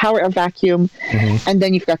you've got the power of vacuum, and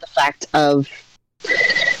then you've got the fact of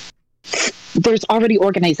there's already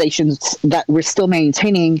organizations that were still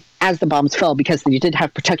maintaining as the bombs fell, because they did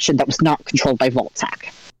have protection that was not controlled by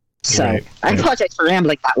Voltsac. So I apologize for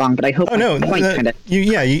rambling that long, but I hope you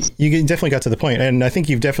definitely got to the point, and I think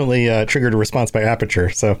you've definitely triggered a response by Aperture.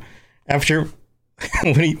 So, Aperture,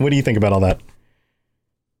 what do you think about all that?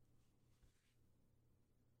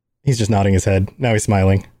 He's just nodding his head. Now he's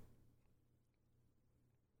smiling.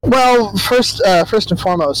 Well, first and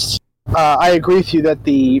foremost, I agree with you that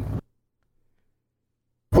the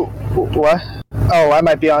what? Oh, I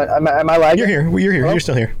might be on. Am I lagging? You're here. You're here. Oh. You're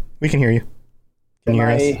still here. We can hear you. Can you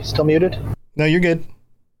hear us? Am I still muted? No, you're good.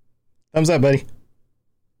 Thumbs up, buddy.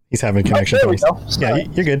 He's having connection problems. Yeah,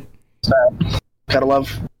 you're good. Gotta love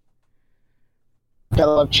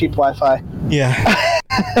cheap Wi-Fi. Yeah.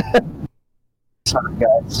 Sorry,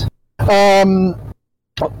 guys.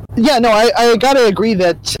 Yeah, no, I gotta agree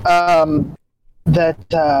that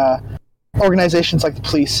organizations like the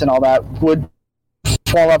police and all that would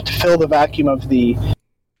form up to fill the vacuum of the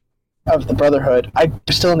Brotherhood. I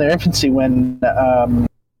was still in their infancy when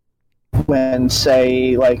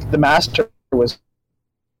say, like, the Master was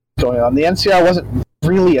going on. The NCR wasn't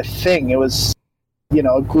really a thing. It was,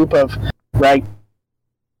 a group of ragtag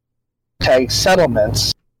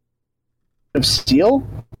settlements of steel.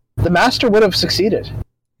 The Master would have succeeded.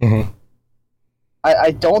 Mm-hmm.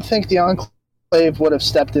 I don't think the Enclave would have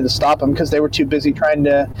stepped in to stop them, because they were too busy trying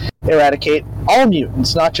to eradicate all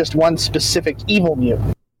mutants, not just one specific evil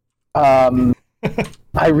mutant.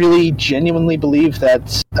 I really genuinely believe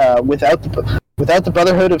that without the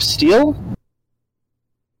Brotherhood of Steel.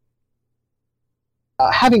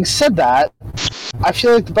 Having said that, I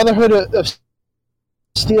feel like the Brotherhood of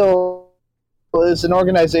Steel is an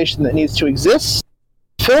organization that needs to exist,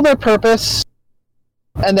 fill their purpose,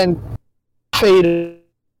 and then fade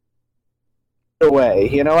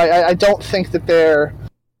away. I don't think that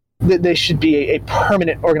they should be a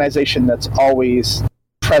permanent organization that's always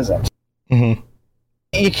present. Mm-hmm.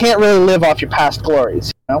 You can't really live off your past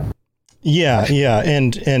glories, Yeah,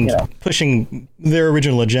 and pushing their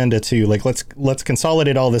original agenda to, like, let's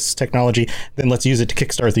consolidate all this technology, then let's use it to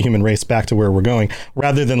kickstart the human race back to where we're going,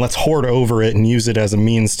 rather than let's hoard over it and use it as a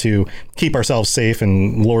means to keep ourselves safe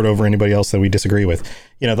and lord over anybody else that we disagree with.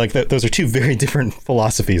 Those are two very different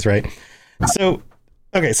philosophies, right? So,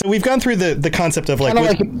 okay, so we've gone through the concept of like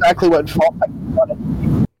exactly what fault I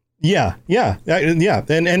wanted. Yeah.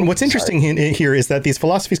 And what's interesting here is that these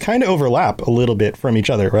philosophies kind of overlap a little bit from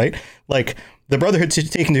each other, right? Like, the Brotherhood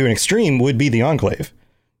taken to an extreme would be the Enclave,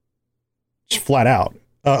 just flat out.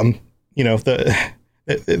 These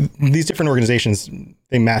different organizations,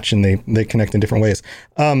 they match and they connect in different ways.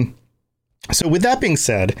 So with that being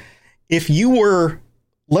said, if you were,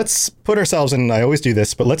 let's put ourselves in, I always do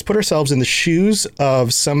this, but let's put ourselves in the shoes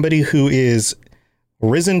of somebody who is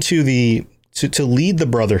risen to lead the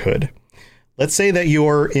Brotherhood. Let's say that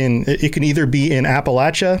it can either be in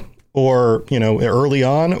Appalachia or, early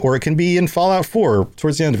on, or it can be in Fallout 4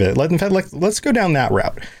 towards the end of it. Let's go down that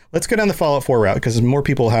route. Let's go down the Fallout 4 route, because more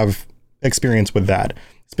people have experience with that.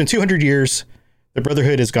 It's been 200 years. The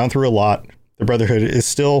Brotherhood has gone through a lot. The Brotherhood is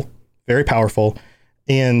still very powerful.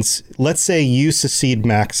 And let's say you succeed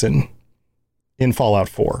Maxon in Fallout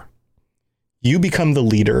 4. You become the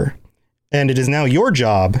leader, and it is now your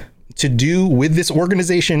job to do with this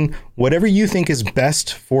organization whatever you think is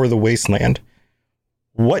best for the wasteland.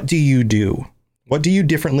 What do you do? What do you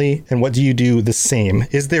differently, and what do you do the same?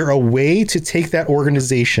 Is there a way to take that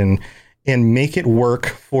organization and make it work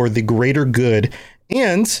for the greater good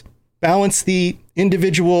and balance the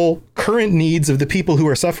individual current needs of the people who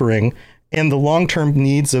are suffering and the long-term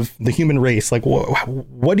needs of the human race? Like,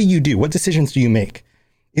 what do you do? What decisions do you make?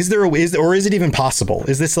 Is there a way, or is it even possible?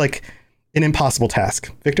 Is this like an impossible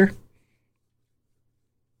task? Victor?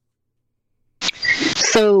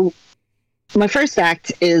 So my first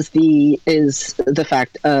act is the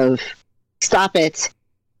fact of stop it.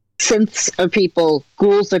 Synths are people,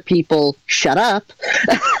 ghouls are people, shut up.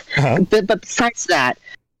 Uh-huh. But besides that,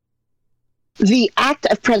 the act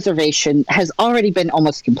of preservation has already been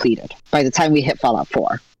almost completed by the time we hit Fallout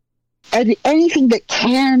 4. And anything that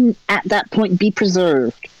can, at that point, be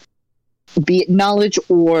preserved, be it knowledge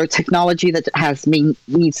or technology that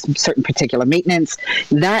needs certain particular maintenance,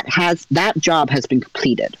 that job has been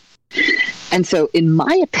completed. And so, in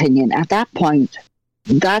my opinion, at that point,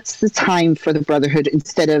 that's the time for the Brotherhood,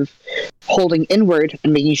 instead of holding inward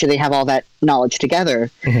and making sure they have all that knowledge together,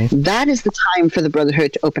 mm-hmm. that is the time for the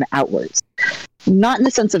Brotherhood to open outwards. Not in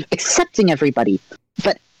the sense of accepting everybody,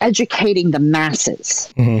 but educating the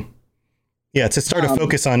masses. Mm-hmm. Yeah, to start a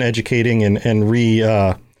focus on educating and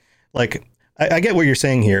I get what you're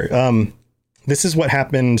saying here. This is what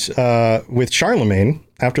happened with Charlemagne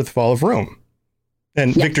after the fall of Rome.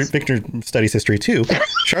 And yes. Victor studies history too.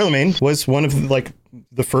 Charlemagne was one of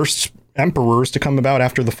the first emperors to come about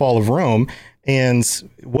after the fall of Rome, and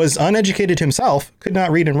was uneducated himself, could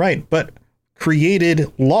not read and write, but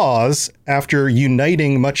created laws after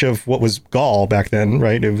uniting much of what was Gaul back then,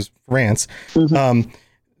 right? It was France. Mm-hmm.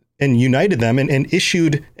 And united them and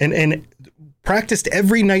issued and practiced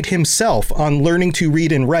every night himself on learning to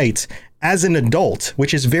read and write as an adult,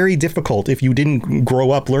 which is very difficult if you didn't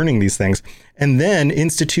grow up learning these things, and then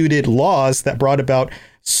instituted laws that brought about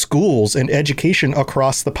schools and education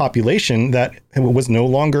across the population that was no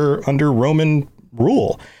longer under Roman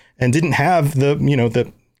rule and didn't have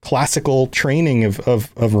the classical training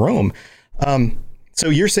of Rome. So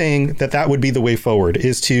you're saying that would be the way forward,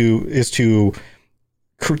 is to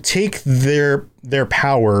take their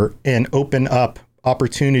power and open up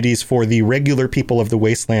opportunities for the regular people of the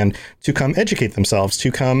wasteland to come educate themselves,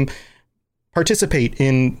 to come participate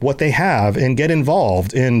in what they have and get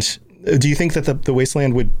involved. And do you think that the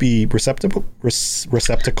wasteland would be receptible?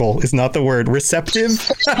 Receptacle is not the word. Receptive?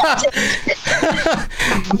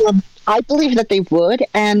 I believe that they would,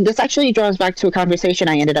 and this actually draws back to a conversation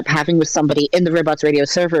I ended up having with somebody in the Robots Radio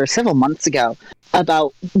server several months ago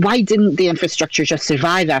about why didn't the infrastructure just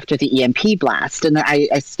survive after the EMP blast? And I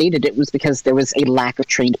stated it was because there was a lack of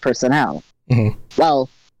trained personnel. Mm-hmm. Well,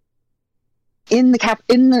 in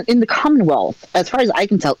the Commonwealth, as far as I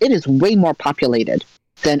can tell, it is way more populated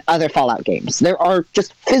than other Fallout games. There are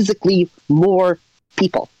just physically more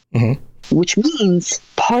people. Mm-hmm. Which means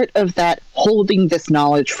part of that holding this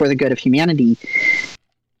knowledge for the good of humanity,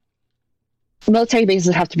 military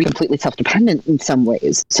bases have to be completely self-dependent in some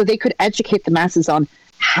ways. So they could educate the masses on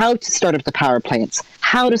how to start up the power plants,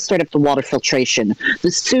 how to start up the water filtration,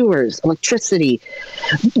 the sewers, electricity,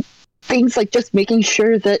 things like just making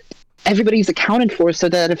sure that everybody's accounted for so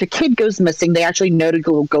that if a kid goes missing, they actually know to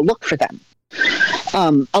go look for them.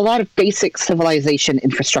 A lot of basic civilization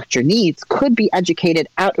infrastructure needs could be educated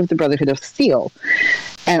out of the Brotherhood of Steel.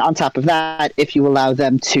 And on top of that, if you allow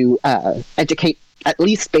them to educate at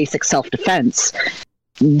least basic self-defense,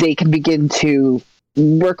 they can begin to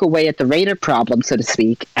work away at the raider problem, so to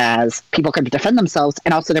speak, as people come to defend themselves.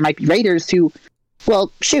 And also there might be raiders who,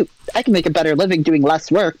 well, shoot, I can make a better living doing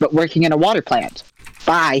less work, but working in a water plant.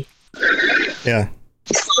 Bye. Yeah.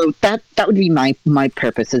 So that would be my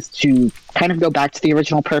purpose, is to kind of go back to the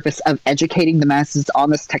original purpose of educating the masses on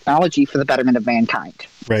this technology for the betterment of mankind.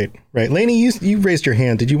 Right. Lainey, you raised your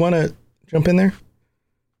hand. Did you want to jump in there?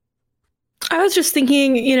 I was just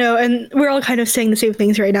thinking, and we're all kind of saying the same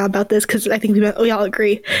things right now about this, because I think we all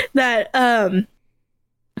agree that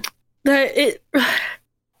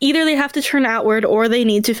either they have to turn outward or they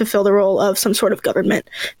need to fulfill the role of some sort of government,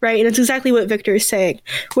 right? And it's exactly what Victor is saying,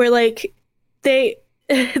 where they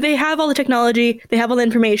have all the technology, they have all the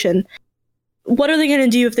information. What are they going to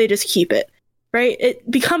do if they just keep it, right?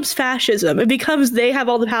 It becomes fascism. It becomes they have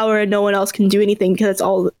all the power and no one else can do anything because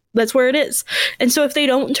that's where it is. And so if they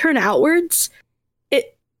don't turn outwards,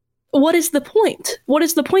 what is the point? What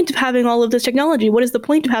is the point of having all of this technology? What is the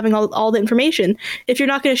point of having all the information if you're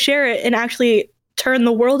not going to share it and actually turn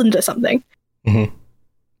the world into something? Mm-hmm.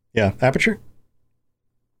 Yeah. Aperture?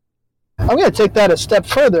 I'm going to take that a step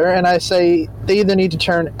further, and I say they either need to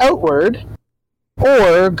turn outward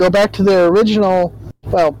or go back to their original,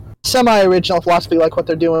 well, semi-original philosophy, like what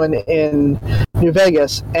they're doing in New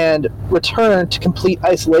Vegas, and return to complete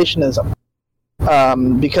isolationism.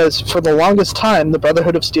 Because for the longest time, the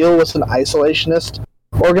Brotherhood of Steel was an isolationist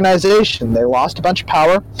organization. They lost a bunch of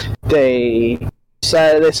power. They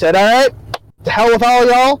said, all right, to hell with all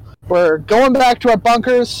y'all. We're going back to our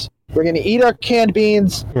bunkers. We're going to eat our canned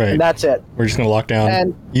beans, and that's it. We're just going to lock down.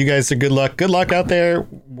 And you guys are good luck. Good luck out there.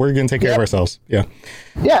 We're going to take care of ourselves. Yeah.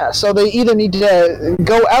 Yeah, so they either need to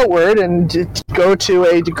go outward and go to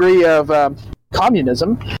a degree of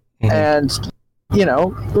communism, and,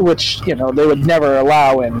 which, they would never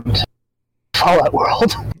allow in Fallout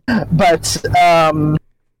world. But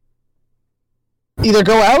either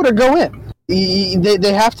go out or go in.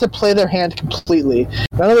 They have to play their hand completely.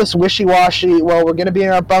 None of this wishy-washy, well, we're going to be in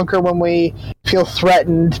our bunker when we feel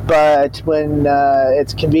threatened, but when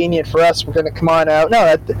it's convenient for us, we're going to come on out.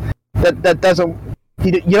 No, that doesn't...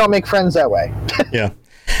 You don't make friends that way. Yeah.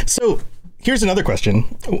 So, here's another question.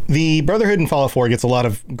 The Brotherhood in Fallout 4 gets a lot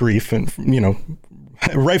of grief, and,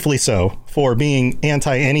 rightfully so, for being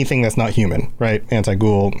anti-anything that's not human, right?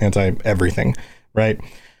 Anti-ghoul, anti-everything, right?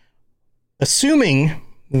 Assuming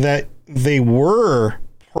that they were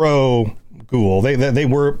pro ghoul. They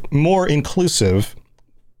were more inclusive.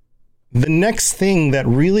 The next thing that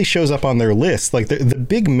really shows up on their list, like the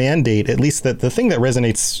big mandate, at least that the thing that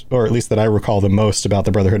resonates, or at least that I recall the most about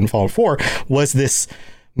the Brotherhood and Fallout 4, was this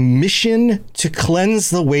mission to cleanse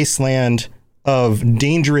the wasteland of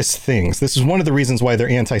dangerous things. This is one of the reasons why they're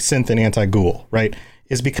anti-synth and anti-ghoul, right?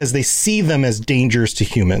 Is because they see them as dangers to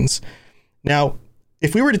humans. Now,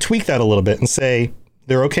 if we were to tweak that a little bit and say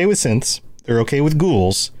they're okay with synths, they're okay with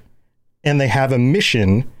ghouls, and they have a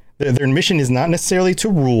mission. Their mission is not necessarily to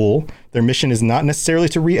rule. Their mission is not necessarily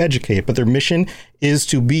to re-educate, but their mission is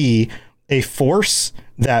to be a force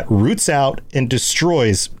that roots out and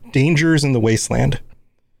destroys dangers in the wasteland.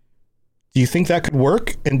 Do you think that could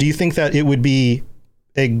work? And do you think that it would be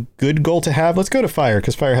a good goal to have? Let's go to Fire,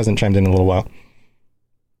 because Fire hasn't chimed in a little while.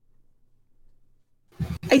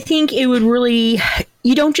 I think it would really,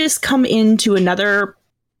 you don't just come into another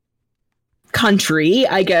country,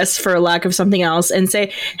 I guess, for lack of something else, and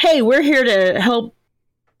say, hey, we're here to help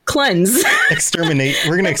cleanse. Exterminate.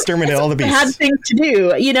 We're going to exterminate all the beasts. Bad thing to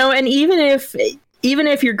do, and even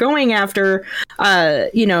if you're going after,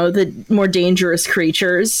 the more dangerous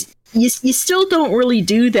creatures, you still don't really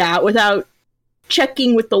do that without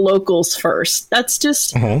checking with the locals first. That's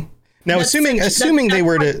just... Uh-huh. Now, assuming they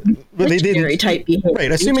were to, they didn't type behavior.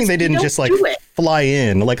 Right. Assuming they didn't just like fly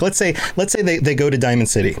in, like let's say they go to Diamond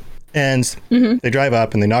City and they drive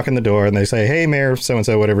up and they knock on the door and they say, "Hey, Mayor so and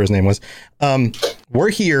so, whatever his name was, we're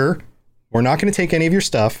here. We're not going to take any of your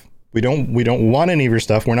stuff. We don't want any of your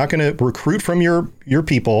stuff. We're not going to recruit from your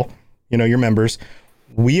people, your members.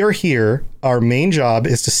 We are here. Our main job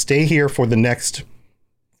is to stay here for the next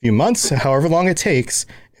few months, however long it takes,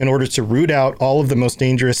 in order to root out all of the most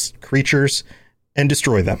dangerous creatures and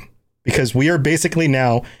destroy them. Because we are basically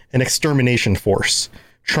now an extermination force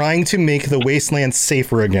trying to make the wasteland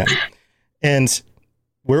safer again. And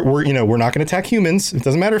we're not going to attack humans. It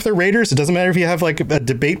doesn't matter if they're raiders. It doesn't matter if you have like a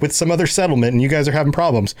debate with some other settlement and you guys are having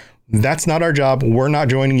problems. That's not our job. We're not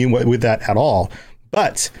joining you with that at all.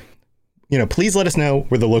 But, please let us know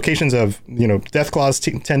where the locations of, death claws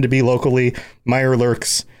tend to be locally, mire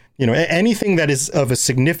lurks, anything that is of a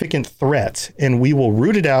significant threat, and we will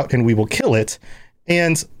root it out and we will kill it.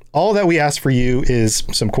 And all that we ask for you is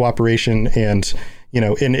some cooperation and,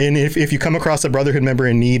 and if you come across a Brotherhood member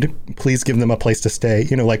in need, please give them a place to stay.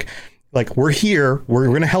 Like we're here, we're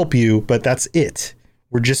going to help you, but that's it.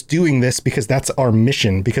 We're just doing this because that's our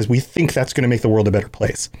mission, because we think that's going to make the world a better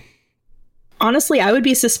place. Honestly, I would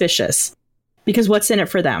be suspicious because what's in it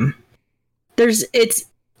for them?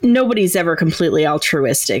 Nobody's ever completely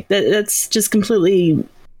altruistic. That's just completely...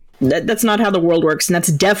 That's not how the world works, and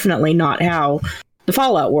that's definitely not how the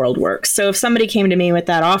Fallout world works. So if somebody came to me with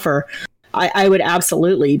that offer, I would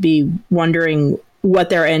absolutely be wondering what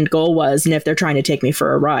their end goal was and if they're trying to take me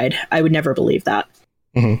for a ride. I would never believe that.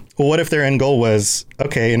 Mm-hmm. Well, what if their end goal was,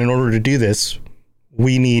 okay, and in order to do this,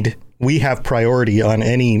 we have priority on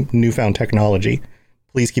any newfound technology.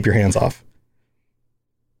 Please keep your hands off.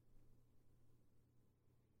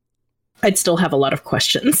 I'd still have a lot of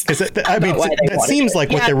questions. That seems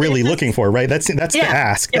like what they're really looking for, right? That's the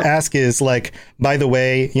ask. Yeah. The ask is like, by the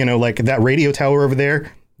way, like that radio tower over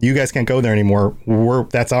there, you guys can't go there anymore.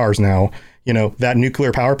 That's ours now. That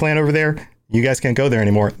nuclear power plant over there, you guys can't go there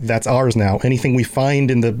anymore. That's ours now. Anything we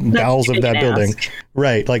find in the bowels of that building,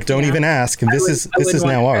 right? Like, don't even ask. This is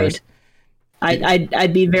now ours.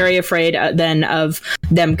 I'd be very afraid then of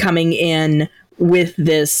them coming in with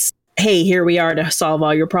this. Hey, here we are to solve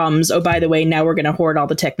all your problems. Oh, by the way, now we're going to hoard all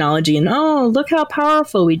the technology. And look how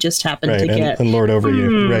powerful we just happened to get. And lord over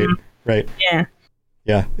you. Right.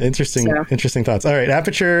 Yeah. Interesting thoughts. All right.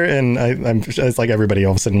 Aperture. And I'm it's like everybody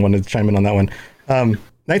all of a sudden wanted to chime in on that one.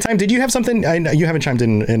 Nighttime, did you have something? You haven't chimed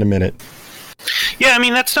in a minute. Yeah. I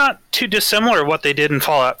mean, that's not too dissimilar what they did in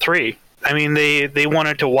Fallout 3. I mean, they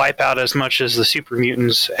wanted to wipe out as much as the super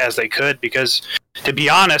mutants as they could, because to be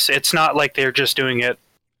honest, it's not like they're just doing it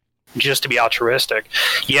just to be altruistic.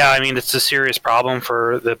 Yeah, I mean, it's a serious problem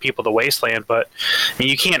for the people of the wasteland, but I mean,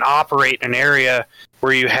 you can't operate in an area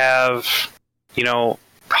where you have,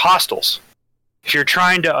 hostiles. If you're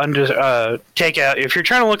trying to if you're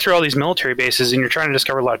trying to look through all these military bases and you're trying to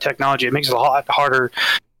discover a lot of technology, it makes it a lot harder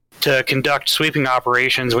to conduct sweeping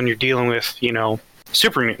operations when you're dealing with,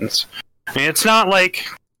 super mutants. I mean, it's not like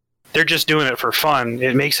they're just doing it for fun.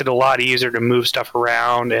 It makes it a lot easier to move stuff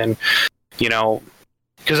around and,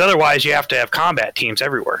 because otherwise you have to have combat teams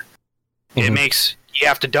everywhere. Mm-hmm. You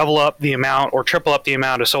have to double up the amount or triple up the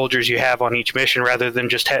amount of soldiers you have on each mission rather than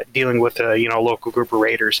just dealing with a local group of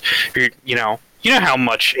raiders. You know how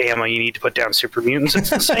much ammo you need to put down super mutants.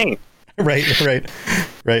 It's insane. Right.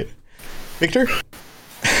 Victor?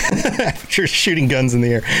 After shooting guns in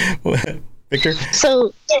the air. Victor?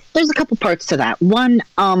 So there's a couple parts to that. One,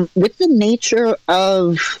 with the nature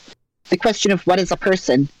of the question of what is a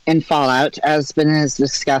person in Fallout, as been as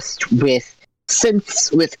discussed with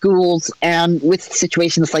synths, with ghouls, and with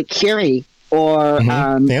situations like Curie or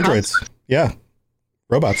the androids. Yeah.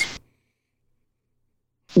 Robots.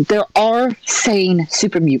 There are sane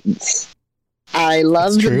super mutants. I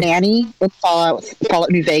love the nanny in Fallout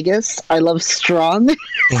New Vegas. I love Strong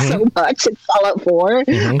so much in Fallout 4.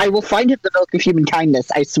 I will find him the milk of human kindness,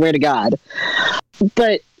 I swear to God.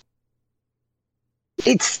 But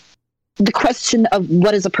it's the question of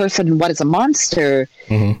what is a person and what is a monster.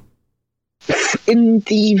 In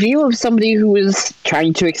the view of somebody who is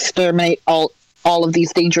trying to exterminate all of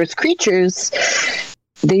these dangerous creatures,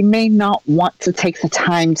 they may not want to take the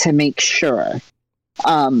time to make sure.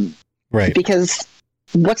 Right. Because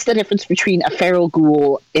what's the difference between a feral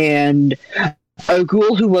ghoul and a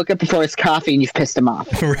ghoul who woke up before his coffee and you've pissed him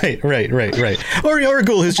off? Right. Or a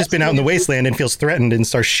ghoul who's just been out in the wasteland and feels threatened and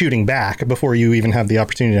starts shooting back before you even have the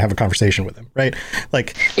opportunity to have a conversation with him, right?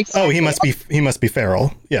 Like, exactly. Oh, he must be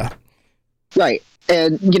feral. Yeah. Right.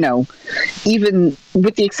 And, even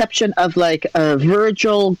with the exception of like a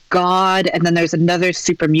Virgil, God, and then there's another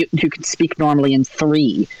super mutant who can speak normally in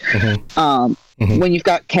 3. When you've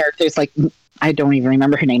got characters like, I don't even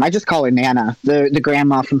remember her name. I just call her Nana, the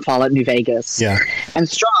grandma from Fallout New Vegas. Yeah. And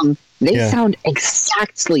Strong, they sound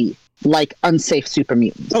exactly like unsafe super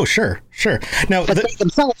mutants. Oh, sure. Now, but they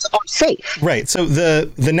themselves are safe. Right. So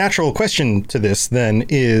the natural question to this then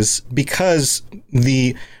is because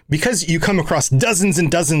you come across dozens and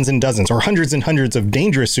dozens and dozens or hundreds and hundreds of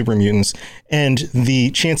dangerous super mutants, and the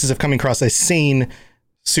chances of coming across a sane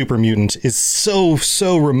super mutant is so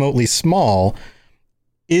remotely small.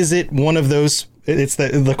 Is it one of those? It's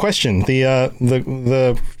the question,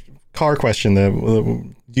 the car question,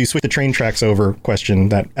 do you switch the train tracks over question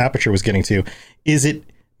that Aperture was getting to? Is it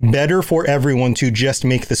better for everyone to just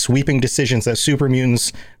make the sweeping decisions that super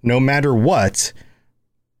mutants, no matter what,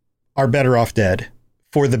 are better off dead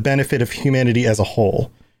for the benefit of humanity as a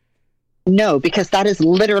whole? No, because that is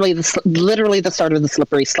literally the start of the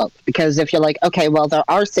slippery slope. Because if you're like, okay, well, there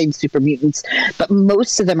are sane super mutants, but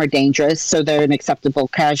most of them are dangerous, so they're an acceptable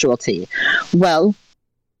casualty. Well,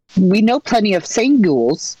 we know plenty of sane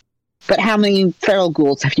ghouls, but how many feral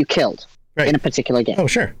ghouls have you killed in a particular game? Oh,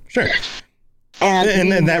 sure.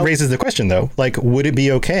 And then that raises the question, though, like, would it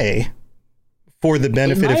be okay for the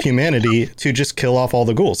benefit of humanity to just kill off all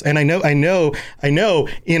the ghouls? And I know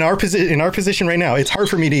in our position right now, it's hard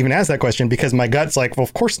for me to even ask that question because my gut's like, well,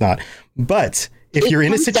 of course not. But if you're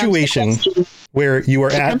in a situation where you are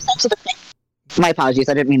my apologies,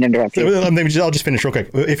 I didn't mean to interrupt you. I'll just finish real quick.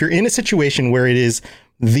 If you're in a situation where it is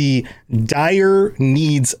the dire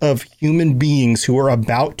needs of human beings who are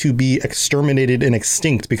about to be exterminated and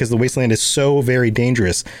extinct because the wasteland is so very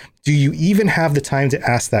dangerous, do you even have the time to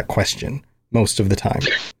ask that question? Most of the time.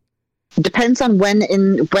 Depends on when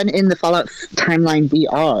in the Fallout timeline we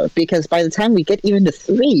are, because by the time we get even to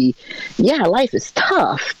 3, life is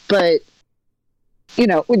tough, but you're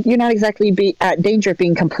not exactly at danger of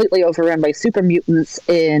being completely overrun by super mutants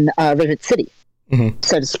in Rivet City,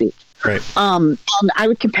 so to speak. Right. And I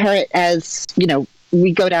would compare it as,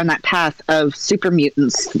 we go down that path of super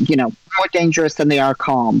mutants, more dangerous than they are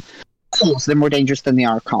calm. They're more dangerous than they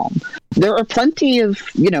are calm. There are plenty of,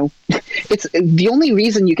 it's the only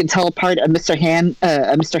reason you can tell apart a Mr. Handy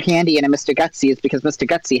and a Mr. Gutsy is because Mr.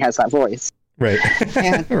 Gutsy has that voice. Right.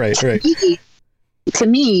 And right. To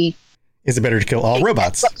me, is it better to kill all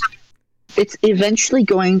robots? It's eventually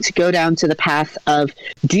going to go down to the path of,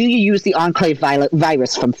 do you use the Enclave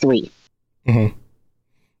virus from 3?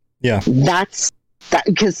 Yeah. That's that,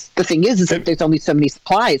 because the thing is that there's only so many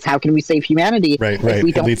supplies. How can we save humanity? Right. If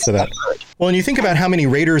we don't leads to that. Well, and you think about how many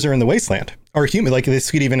raiders are in the wasteland. Are human, like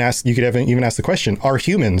this could even ask, you could even ask the question, are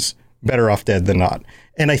humans better off dead than not?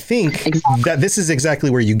 And I think that this is exactly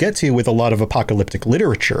where you get to with a lot of apocalyptic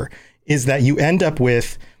literature, is that you end up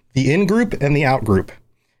with the in-group and the out-group.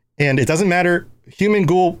 And it doesn't matter, human,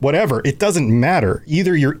 ghoul, whatever, it doesn't matter.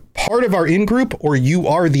 Either you're part of our in-group or you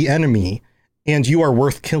are the enemy and you are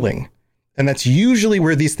worth killing. And that's usually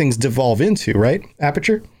where these things devolve into, right,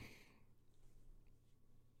 Aperture?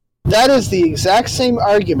 That is the exact same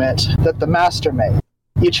argument that the Master made.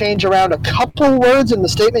 You change around a couple words in the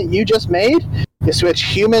statement you just made, you switch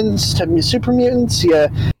humans to super mutants,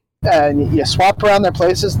 and you swap around their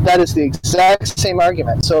places. That is the exact same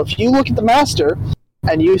argument. So if you look at the Master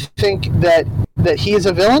and you think that he is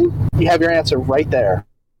a villain, you have your answer right there.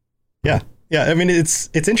 Yeah. I mean, it's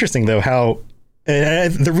interesting, though, how...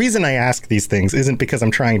 the reason I ask these things isn't because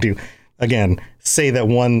I'm trying to again, say that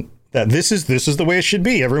this is the way it should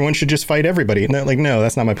be. Everyone should just fight everybody. No, no,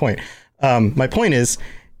 that's not my point. My point is,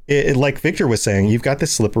 like Victor was saying, you've got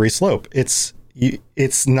this slippery slope. It's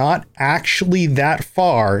not actually that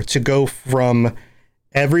far to go from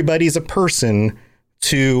everybody's a person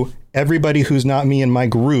to everybody who's not me in my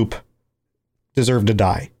group deserve to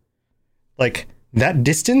die. Like, that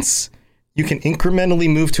distance, you can incrementally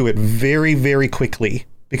move to it very, very quickly,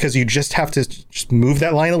 because you just have to just move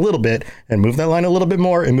that line a little bit and move that line a little bit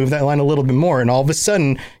more and move that line a little bit more. And all of a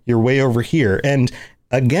sudden you're way over here. And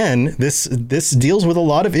again, this deals with a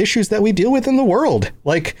lot of issues that we deal with in the world,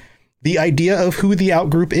 like the idea of who the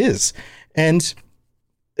outgroup is. And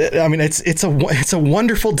I mean, it's a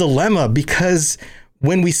wonderful dilemma, because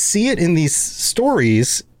when we see it in these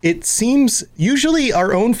stories, it seems usually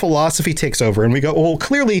our own philosophy takes over and we go, well,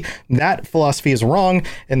 clearly that philosophy is wrong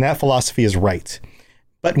and that philosophy is right.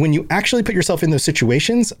 But when you actually put yourself in those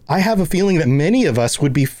situations, I have a feeling that many of us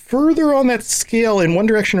would be further on that scale in one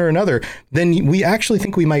direction or another than we actually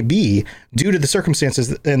think we might be, due to the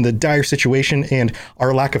circumstances and the dire situation and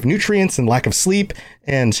our lack of nutrients and lack of sleep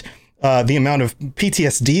and the amount of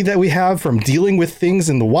PTSD that we have from dealing with things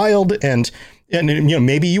in the wild. And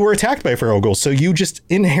maybe you were attacked by feral ghouls, so you just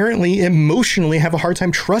inherently emotionally have a hard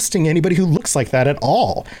time trusting anybody who looks like that at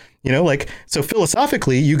all. So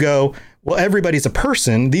philosophically you go, well, everybody's a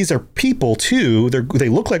person. These are people too. They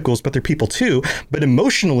look like ghouls, but they're people too. But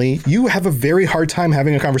emotionally, you have a very hard time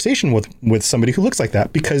having a conversation with somebody who looks like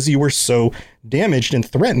that, because you were so damaged and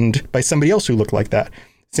threatened by somebody else who looked like that.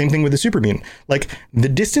 Same thing with the super mutant. Like, the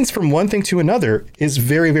distance from one thing to another is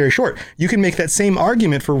very, very short. You can make that same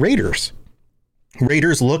argument for raiders.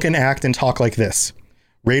 Raiders look and act and talk like this.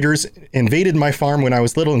 Raiders invaded my farm when I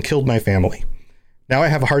was little and killed my family. Now I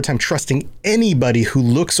have a hard time trusting anybody who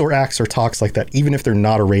looks or acts or talks like that, even if they're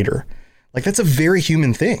not a raider. Like, that's a very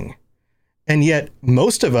human thing. And yet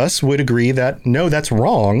most of us would agree that, no, that's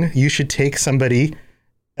wrong. You should take somebody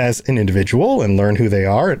as an individual and learn who they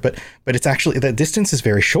are. But it's actually, that distance is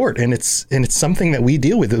very short, and it's something that we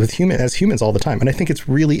deal with as humans all the time. And I think it's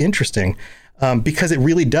really interesting because it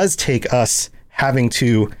really does take us having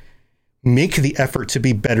to make the effort to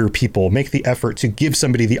be better people, make the effort to give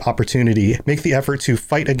somebody the opportunity, make the effort to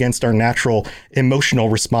fight against our natural emotional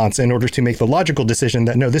response in order to make the logical decision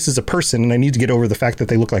that, no, this is a person and I need to get over the fact that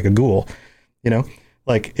they look like a ghoul. I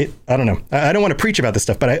don't know. I don't want to preach about this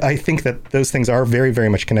stuff, but I think that those things are very, very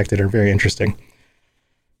much connected or very interesting.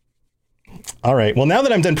 All right. Well, now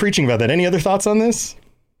that I'm done preaching about that, any other thoughts on this?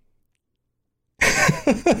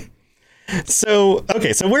 So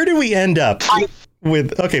where do we end up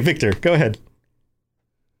with? Okay, Victor, go ahead.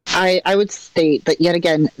 I would state that, yet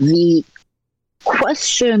again, the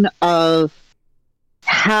question of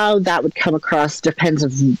how that would come across depends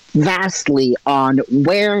vastly on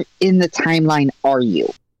where in the timeline are you.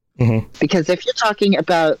 Mm-hmm. Because if you're talking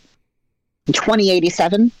about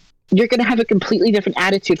 2087, you're going to have a completely different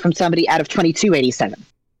attitude from somebody out of 2287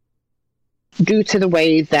 due to the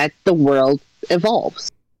way that the world evolves.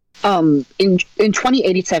 In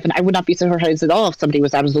 2087, I would not be surprised at all if somebody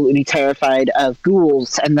was absolutely terrified of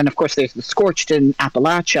ghouls. And then, of course, there's the Scorched in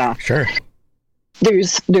Appalachia. Sure.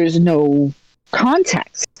 There's no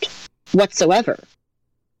context whatsoever.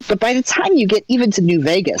 But by the time you get even to New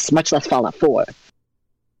Vegas, much less Fallout 4,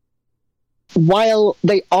 while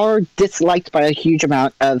they are disliked by a huge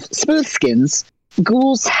amount of smoothskins,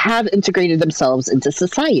 ghouls have integrated themselves into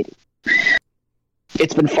society.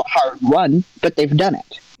 It's been hard run, but they've done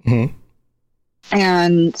it. Mm-hmm.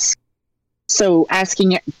 And so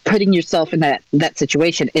putting yourself in that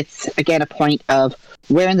situation, it's again a point of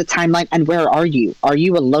where in the timeline and where are you? Are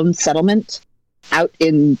you a lone settlement out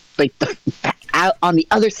in out on the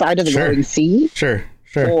other side of the Roaring Sea? Sure.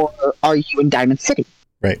 Or are you in Diamond City?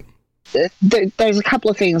 Right. There's a couple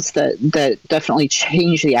of things that definitely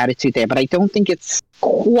change the attitude there, but I don't think it's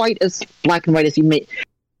quite as black and white as you may.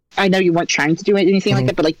 I know you weren't trying to do anything like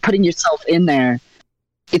that, but like putting yourself in there,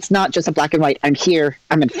 it's not just a black and white. I'm here.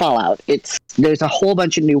 I'm in Fallout. There's a whole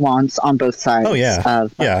bunch of nuance on both sides. Oh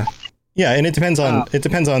yeah, yeah, and it depends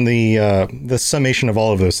on the summation of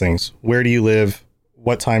all of those things. Where do you live?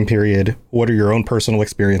 What time period? What are your own personal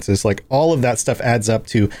experiences? Like all of that stuff adds up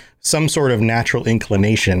to some sort of natural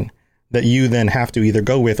inclination that you then have to either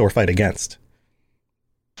go with or fight against.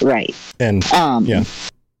 Right. And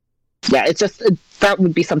yeah, it's just that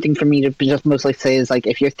would be something for me to just mostly say is like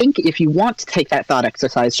if you want to take that thought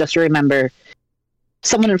exercise, just remember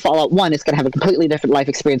someone in Fallout 1 is going to have a completely different life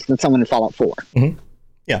experience than someone in Fallout 4. Mm-hmm.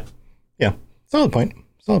 Yeah. Solid point.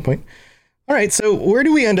 All right, so where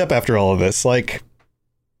do we end up after all of this? Like,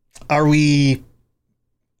 are we?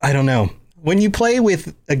 I don't know. when you play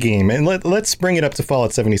with a game, and let's bring it up to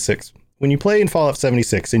Fallout 76. When you play in Fallout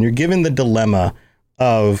 76 and you're given the dilemma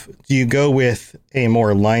of, do you go with a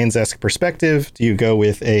more Lions-esque perspective? Do you go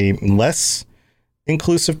with a less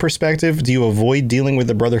inclusive perspective? Do you avoid dealing with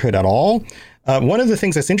the Brotherhood at all? One of the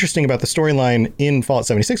things that's interesting about the storyline in Fallout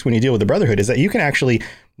 76 when you deal with the Brotherhood is that you can actually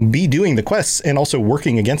be doing the quests and also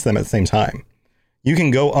working against them at the same time. You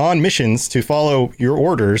can go on missions to follow your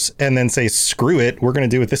orders and then say, screw it, we're going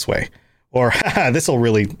to do it this way. Or, haha, this will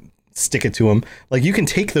really stick it to them. Like, you can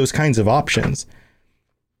take those kinds of options.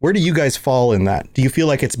 Where do you guys fall in that? Do you feel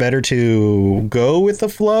like it's better to go with the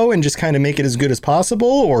flow and just kind of make it as good as possible?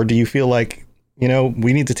 Or do you feel like, you know,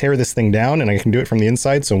 we need to tear this thing down and I can do it from the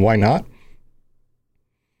inside, so why not?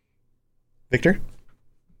 Victor?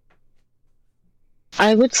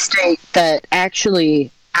 I would state that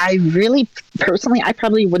actually, I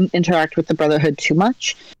probably wouldn't interact with the Brotherhood too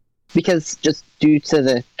much, because just due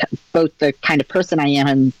to both the kind of person I am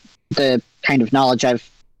and the kind of knowledge I've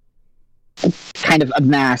kind of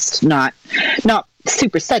amassed, not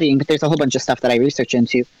super studying, but there's a whole bunch of stuff that I research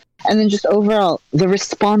into. And then just overall, the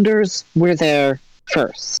responders were there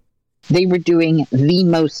first. They were doing the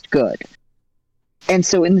most good. And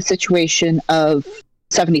so in the situation of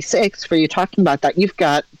 76, where you're talking about that, you've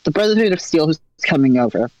got the Brotherhood of Steel who's coming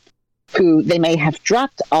over, who they may have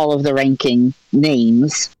dropped all of the ranking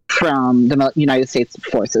names from the United States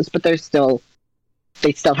forces, but they still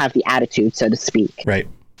have the attitude, so to speak. Right.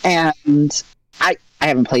 And I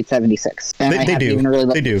haven't played 76. And they do.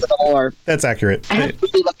 Really they do. The lore. That's accurate. I haven't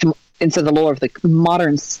really looked into the lore of the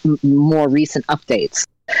modern, more recent updates.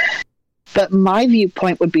 But my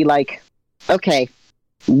viewpoint would be like, okay,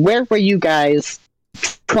 where were you guys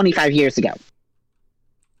 25 years ago?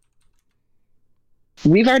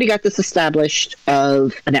 We've already got this established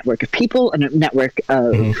of a network of people and a network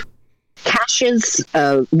of caches.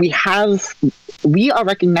 We are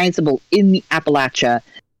recognizable in the Appalachia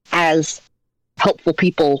as helpful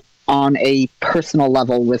people on a personal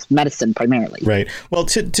level with medicine primarily. Right. Well,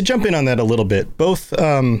 to jump in on that a little bit, both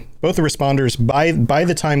the responders, by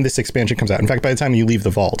the time this expansion comes out, in fact, by the time you leave the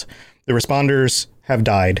vault, the responders have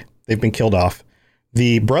died. They've been killed off.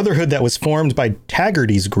 The Brotherhood that was formed by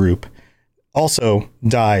Taggarty's group also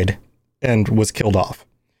died and was killed off.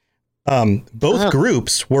 Both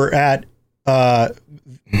groups were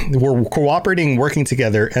were cooperating, working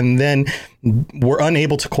together, and then were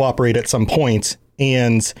unable to cooperate at some point,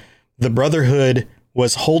 and the Brotherhood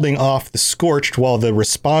was holding off the Scorched while the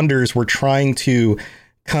responders were trying to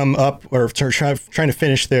come up or trying to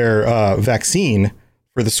finish their vaccine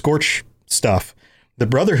for the Scorch stuff. The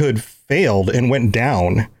Brotherhood failed and went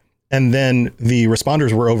down, and then the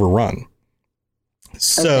responders were overrun.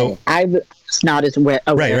 So I was not as aware.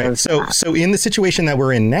 Right. So in the situation that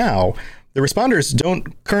we're in now, the responders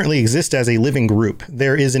don't currently exist as a living group.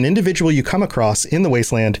 There is an individual you come across in the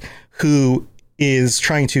wasteland who is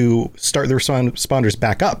trying to start the responders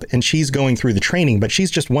back up, and she's going through the training, but she's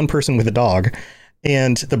just one person with a dog.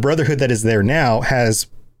 And the Brotherhood that is there now has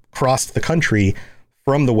crossed the country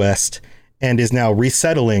from the west and is now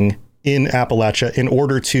resettling in Appalachia in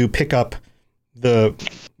order to pick up the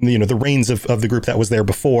reins of the group that was there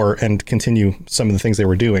before and continue some of the things they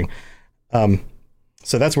were doing.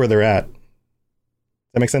 So that's where they're at.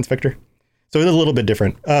 That makes sense, Victor? So it's a little bit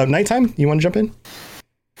different. Nighttime, you want to jump in?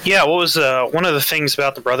 Yeah, what was one of the things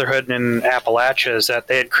about the Brotherhood in Appalachia is that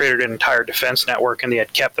they had created an entire defense network, and they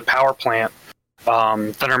had kept the power plant,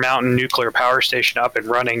 Thunder Mountain Nuclear Power Station, up and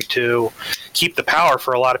running to keep the power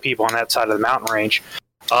for a lot of people on that side of the mountain range.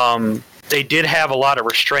 They did have a lot of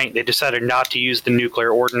restraint. They decided not to use the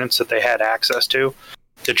nuclear ordnance that they had access to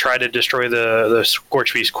try to destroy the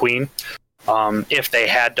Scorch Beast Queen. If they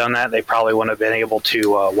had done that, they probably wouldn't have been able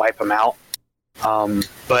to wipe them out.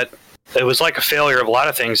 But it was like a failure of a lot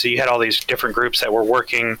of things. So you had all these different groups that were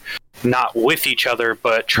working not with each other,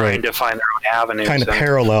 but trying to find their own avenues. Kind of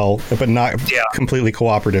parallel, but not completely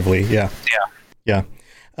cooperatively. Yeah.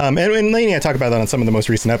 And Lainey, I talk about that on some of the most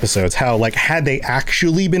recent episodes, how, like, had they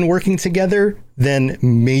actually been working together, then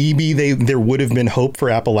maybe there would have been hope for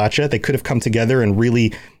Appalachia. They could have come together and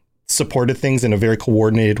really supported things in a very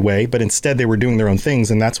coordinated way, but instead they were doing their own things,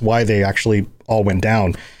 and that's why they actually all went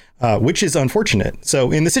down, which is unfortunate.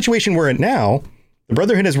 So in the situation we're in now, the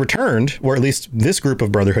Brotherhood has returned, or at least this group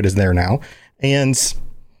of Brotherhood is there now, and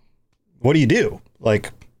what do you do? Like,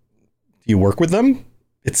 do you work with them?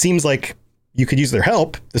 It seems like you could use their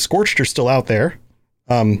help. The Scorched are still out there.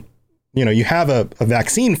 You have a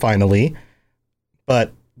vaccine finally,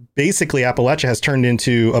 but basically Appalachia has turned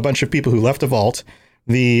into a bunch of people who left a vault,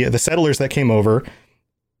 the settlers that came over,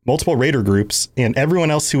 multiple raider groups, and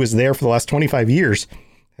everyone else who was there for the last 25 years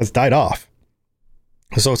has died off.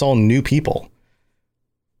 So it's all new people.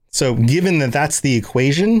 So given that that's the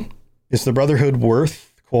equation, is the Brotherhood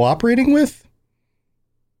worth cooperating with?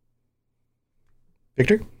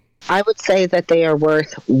 Victor? I would say that they are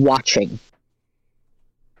worth watching.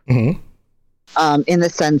 Mm-hmm. In the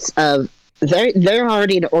sense of they're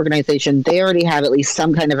already an organization. They already have at least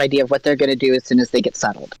some kind of idea of what they're going to do as soon as they get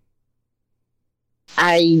settled.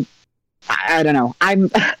 I don't know. I'm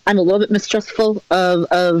a little bit mistrustful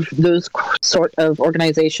of those sort of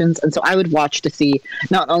organizations, and so I would watch to see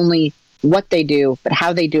not only what they do, but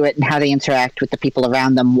how they do it and how they interact with the people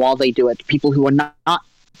around them while they do it. People who are not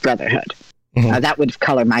Brotherhood. Mm-hmm. That would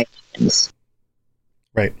color my opinions.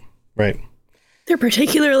 Right. They're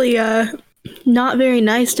particularly not very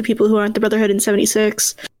nice to people who aren't the Brotherhood in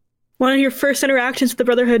 76. One of your first interactions with the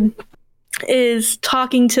Brotherhood is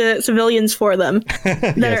talking to civilians for them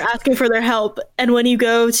that are asking for their help. And when you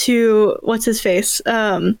go to, what's his face?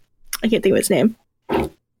 I can't think of his name.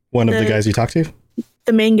 One of the guys you talk to?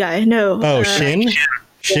 The main guy. No. Oh, Shin?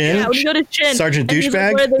 Shin? Yeah, when you go to Shin. Sergeant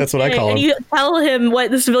Douchebag? Like, that's what I call him. And you tell him what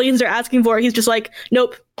the civilians are asking for. He's just like,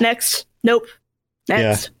 nope, next, nope.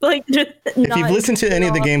 Next. Yeah. Like, if you've listened to any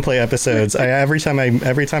of the gameplay episodes, every time I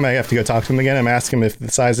have to go talk to him again, I'm asking him if the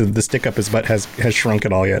size of the stick up his butt has shrunk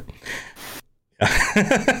at all yet.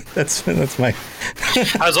 Yeah. that's my.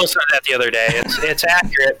 I was listening to that the other day. It's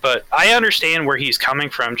accurate, but I understand where he's coming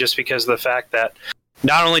from, just because of the fact that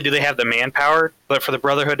not only do they have the manpower, but for the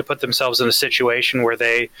Brotherhood to put themselves in a situation where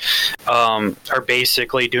they are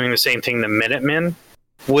basically doing the same thing the Minutemen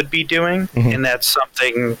would be doing, and that's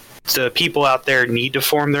something the people out there need to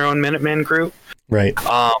form their own Minutemen group. Right.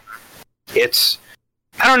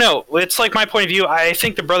 I don't know. It's like my point of view. I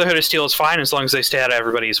think the Brotherhood of Steel is fine as long as they stay out of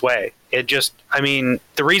everybody's way. The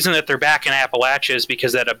reason that they're back in Appalachia is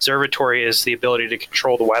because that observatory is the ability to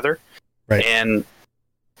control the weather. Right. And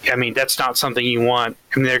that's not something you want.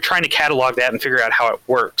 They're trying to catalog that and figure out how it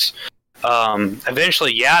works.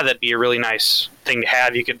 Eventually, that'd be a really nice thing to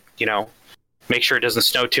have. You could, make sure it doesn't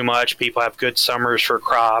snow too much. People have good summers for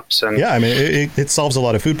crops. And it solves a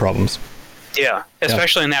lot of food problems. Yeah,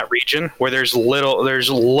 especially in that region where there's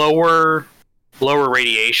lower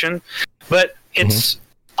radiation. But it's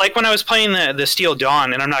like when I was playing the Steel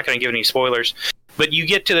Dawn, and I'm not going to give any spoilers, but you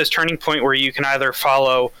get to this turning point where you can either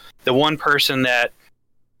follow the one person that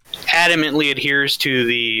adamantly adheres to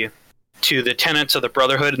the tenets of the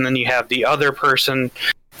Brotherhood, and then you have the other person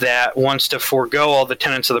that wants to forego all the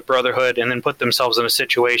tenets of the Brotherhood and then put themselves in a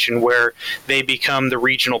situation where they become the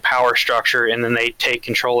regional power structure, and then they take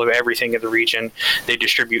control of everything in the region. They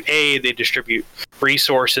distribute aid, they distribute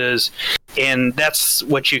resources, and that's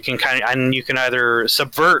what you can and you can either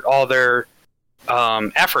subvert all their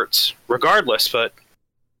efforts regardless, but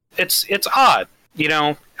it's odd.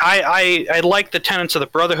 I like the tenets of the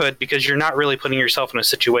Brotherhood because you're not really putting yourself in a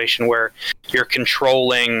situation where you're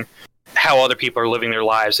controlling how other people are living their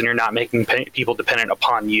lives, and you're not making people dependent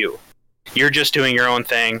upon you. You're just doing your own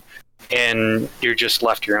thing, and you're just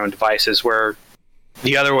left to your own devices, where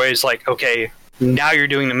the other way is like, okay, now you're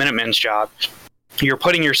doing the Minutemen's job. You're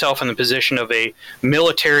putting yourself in the position of a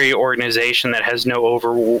military organization that has no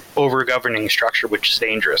over-governing structure, which is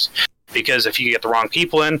dangerous. Because if you get the wrong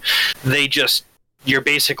people in, you're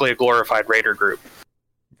basically a glorified raider group.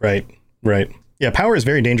 Right. Yeah, power is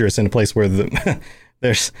very dangerous in a place where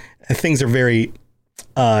there's things are very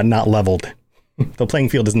not leveled. The playing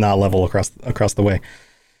field is not level across the way.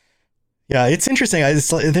 Yeah, it's interesting.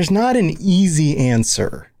 There's not an easy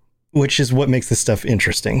answer, which is what makes this stuff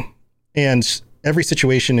interesting. And every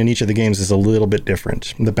situation in each of the games is a little bit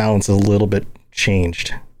different. The balance is a little bit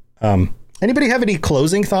changed. Anybody have any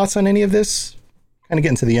closing thoughts on any of this? Kind of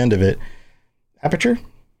getting to the end of it. Aperture?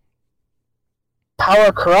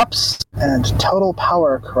 Power corrupts, and total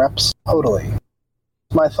power corrupts totally.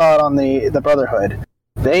 My thought on the Brotherhood.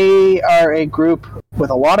 They are a group with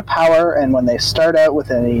a lot of power, and when they start out with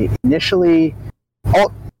an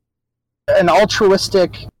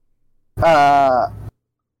altruistic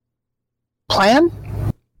plan,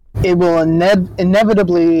 it will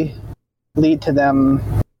inevitably lead to them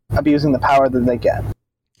abusing the power that they get.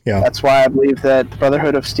 Yeah. That's why I believe that the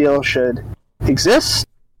Brotherhood of Steel should exist,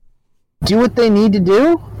 do what they need to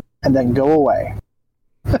do, and then go away.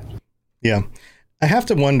 Yeah. I have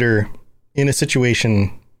to wonder, in a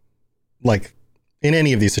situation like in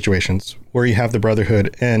any of these situations where you have the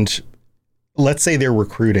Brotherhood and let's say they're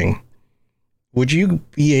recruiting, would you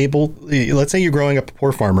be able, let's say you're growing up a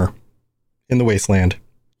poor farmer in the wasteland,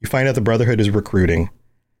 you find out the Brotherhood is recruiting,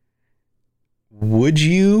 would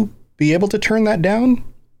you be able to turn that down?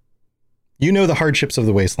 You know the hardships of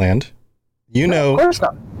the wasteland. You know, of course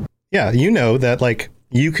not. Yeah, you know that like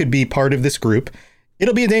you could be part of this group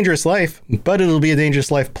It'll be a dangerous life, but it'll be a dangerous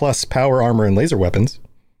life plus power armor and laser weapons.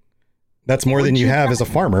 That's more than you have as a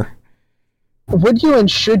farmer. Would you and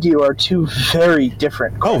should you are two very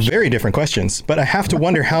different questions. Oh, very different questions. But I have to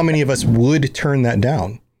wonder how many of us would turn that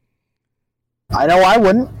down. I know I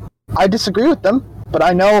wouldn't. I disagree with them, but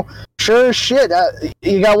I know, sure as shit,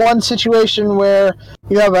 you got one situation where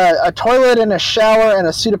you have a toilet and a shower and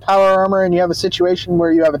a suit of power armor, and you have a situation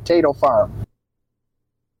where you have a potato farm.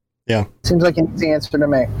 Yeah. Seems like an easy answer to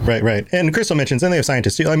me. Right. And Crystal mentions, and they have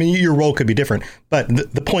scientists too. I mean, your role could be different, but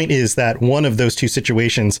the point is that one of those two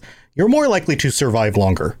situations, you're more likely to survive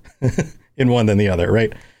longer in one than the other,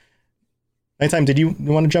 right? Nighttime, did you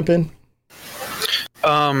want to jump in?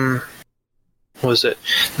 Was it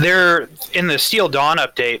there in the Steel Dawn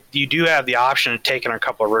update? You do have the option of taking a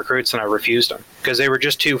couple of recruits, and I refused them because they were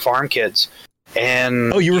just two farm kids.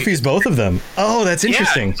 And you refused both of them. Oh, that's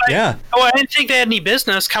interesting. Yeah. Oh, I didn't think they had any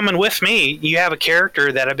business coming with me. You have a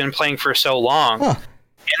character that I've been playing for so long, and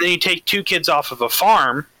then you take two kids off of a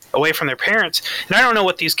farm away from their parents. And I don't know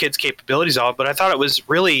what these kids' capabilities are, but I thought it was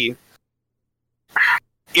really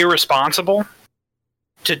irresponsible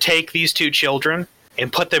to take these two children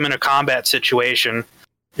and put them in a combat situation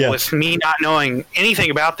with me not knowing anything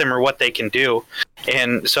about them or what they can do.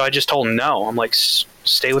 And so I just told them no. I'm like,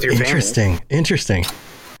 stay with your family.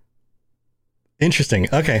 Interesting.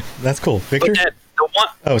 Okay, that's cool. Victor?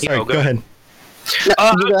 Sorry, go ahead.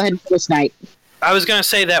 No, you go ahead this night. I was going to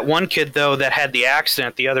say that one kid, though, that had the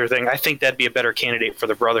accident, the other thing, I think that'd be a better candidate for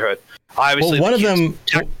the Brotherhood. Obviously, one of them...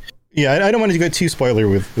 Yeah, I don't want to go too spoiler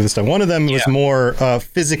with this stuff. One of them was more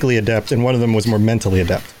physically adept, and one of them was more mentally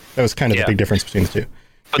adept. That was kind of the big difference between the two.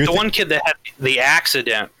 But the one kid that had the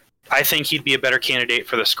accident, I think he'd be a better candidate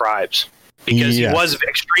for the scribes. Because he was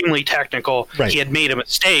extremely technical. Right. He had made a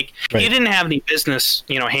mistake. Right. He didn't have any business,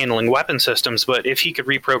 handling weapon systems. But if he could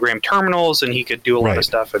reprogram terminals and he could do a lot of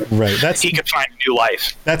stuff, and he could find a new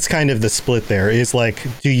life. That's kind of the split there. Is like,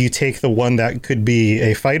 do you take the one that could be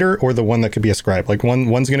a fighter or the one that could be a scribe? Like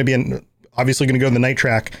one's going to be obviously going to go the night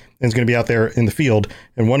track and is going to be out there in the field,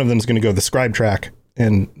 and one of them is going to go the scribe track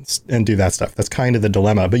and do that stuff. That's kind of the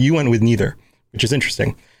dilemma. But you went with neither, which is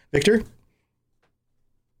interesting. Victor?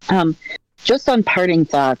 Just on parting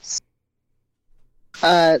thoughts,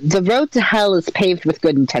 the road to hell is paved with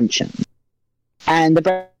good intentions, and the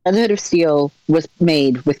Brotherhood of Steel was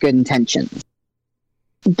made with good intentions.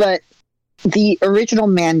 But the original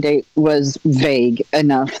mandate was vague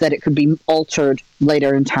enough that it could be altered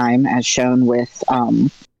later in time, as shown with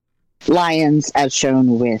Lions, as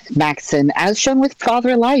shown with Maxon, as shown with Father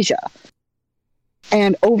Elijah.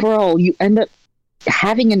 And overall, you end up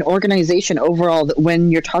having an organization overall that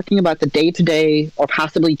when you're talking about the day-to-day or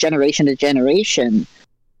possibly generation-to-generation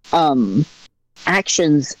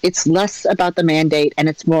actions, it's less about the mandate and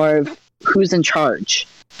it's more of who's in charge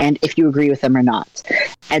and if you agree with them or not.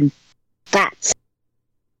 And that's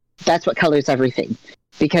what colors everything.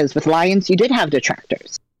 Because with Lions, you did have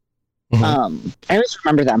detractors. I always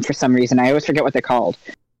remember them for some reason. I always forget what they're called.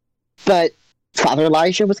 But Father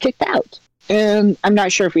Elijah was kicked out. And I'm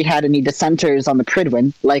not sure if we had any dissenters on the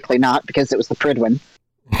Pridwin. Likely not, because it was the Pridwin.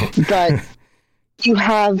 But you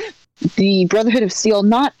have the Brotherhood of Steel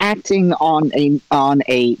not acting on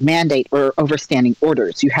a mandate or overstanding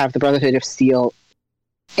orders. You have the Brotherhood of Steel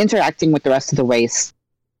interacting with the rest of the Waste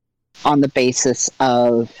on the basis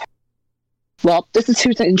of, well, this is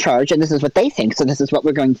who's in charge, and this is what they think, so this is what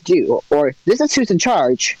we're going to do. Or, this is who's in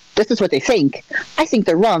charge, this is what they think, I think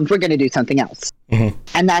they're wrong, we're going to do something else.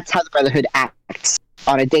 And that's how the Brotherhood acts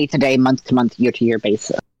on a day-to-day, month-to-month, year-to-year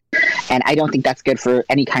basis. And I don't think that's good for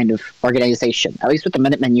any kind of organization. At least with the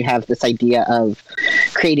Minutemen, you have this idea of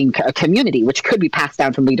creating a community, which could be passed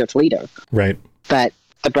down from leader to leader. Right. But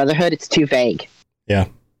the Brotherhood, it's too vague. Yeah.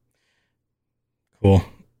 Cool.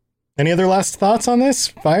 Any other last thoughts on this?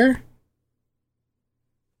 Fire?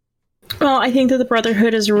 Well, I think that the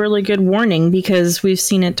Brotherhood is a really good warning because we've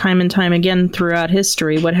seen it time and time again throughout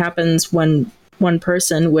history. What happens when one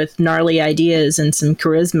person with gnarly ideas and some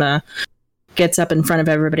charisma gets up in front of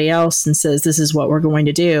everybody else and says, this is what we're going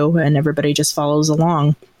to do, and everybody just follows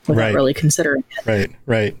along without really considering it.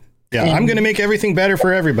 Right. Yeah, I'm going to make everything better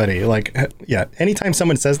for everybody. Like, yeah, anytime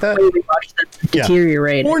someone says that,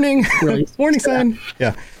 deteriorate. Warning, really warning sign.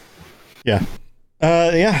 Yeah,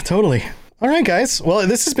 totally. All right, guys. Well,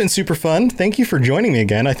 this has been super fun. Thank you for joining me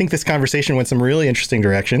again. I think this conversation went some really interesting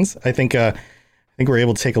directions. I think we're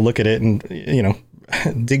able to take a look at it and,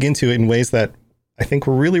 dig into it in ways that I think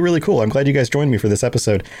were really, really cool. I'm glad you guys joined me for this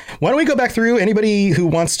episode. Why don't we go back through anybody who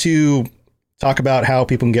wants to talk about how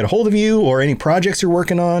people can get a hold of you or any projects you're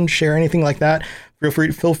working on, share anything like that.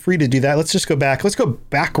 feel free to do that. Let's just go back. Let's go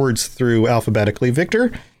backwards through alphabetically.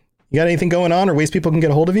 Victor, you got anything going on or ways people can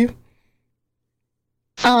get a hold of you?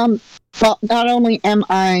 Well, not only am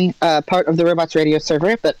I part of the Robots Radio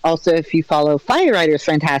server, but also if you follow Firewriter's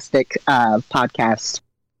fantastic podcast,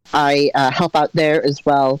 I help out there as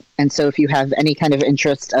well. And so if you have any kind of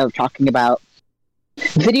interest of talking about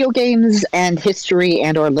video games and history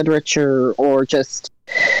and or literature, or just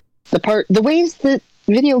the ways that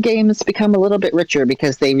video games become a little bit richer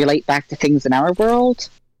because they relate back to things in our world,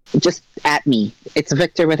 just at me. It's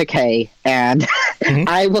Victor with a K, and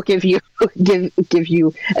I will give you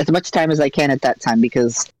as much time as I can at that time,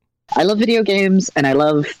 because I love video games and I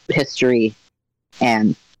love history,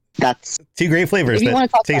 and that's two great flavors that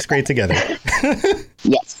taste great together.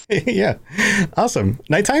 Yes. Yeah. Awesome.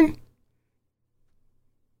 Nighttime?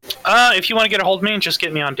 If you want to get a hold of me, just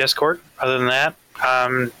get me on Discord. Other than that,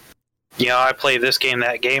 I play this game,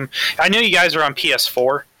 that game. I know you guys are on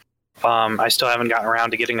PS4. I still haven't gotten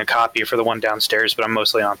around to getting a copy for the one downstairs, but I'm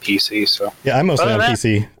mostly on PC. So yeah, I'm mostly on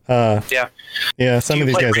PC. Yeah. Some of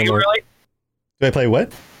these guys are. Do I play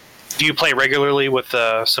what? Do you play regularly with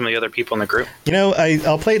some of the other people in the group?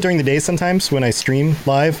 I'll play it during the day sometimes when I stream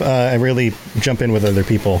live. I really jump in with other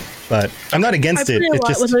people, but I'm not against it. It's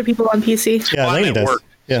just with other people on PC. Yeah, Lainey does.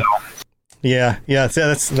 Yeah. So. Yeah. So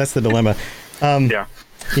that's the dilemma. Yeah.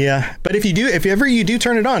 But if ever you do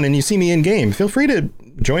turn it on and you see me in game, feel free to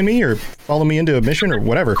join me or follow me into a mission or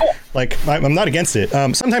whatever. Cool. Like, I'm not against it.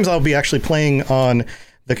 Sometimes I'll be actually playing on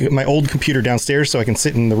my old computer downstairs so I can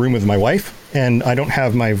sit in the room with my wife, and I don't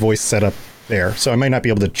have my voice set up there, so I might not be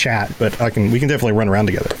able to chat, but we can definitely run around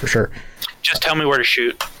together for sure. Just tell me where to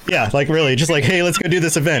shoot. Yeah, like really, just like, hey, let's go do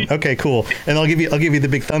this event. Okay, cool. And I'll give you the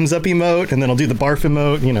big thumbs up emote, and then I'll do the barf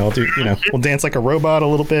emote. We'll dance like a robot a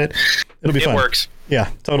little bit. It'll be fun. It works. Yeah,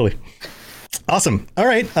 totally. Awesome. All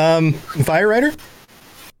right, Firewriter.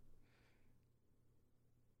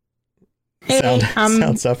 Hey,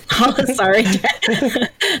 sound stuff. Oh, sorry.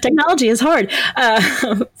 Technology is hard.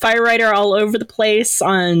 Firewriter all over the place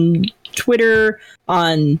on Twitter,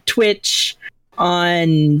 on Twitch,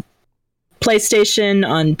 on PlayStation,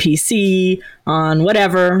 on PC, on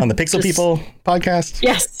whatever. On the Pixel People podcast.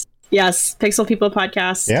 Yes. Pixel People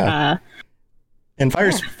podcast. Yeah. And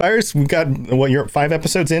Fires, we've got, you're 5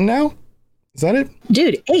 episodes in now? Is that it?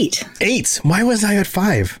 Dude, 8. 8. Why was I at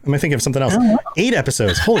 5? Am I thinking of something else? 8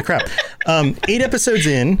 episodes. Holy crap. 8 episodes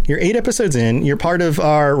in. You're 8 episodes in. You're part of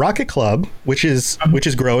our Rocket Club, which is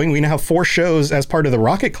growing. We now have 4 shows as part of the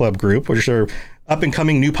Rocket Club group, which are up and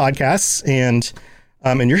coming new podcasts. And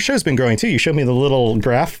your show's been growing too. You showed me the little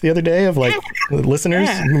graph the other day of listeners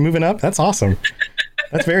moving up. That's awesome.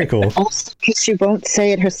 That's very cool. Also, because she won't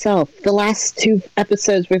say it herself, the last 2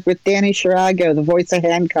 episodes were with Danny Shirago, the voice of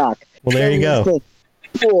Hancock. Well, there you go.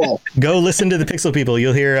 Cool. Go listen to the Pixel People.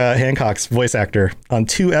 You'll hear Hancock's voice actor on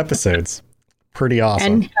 2 episodes. Pretty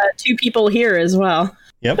awesome. And 2 people here as well.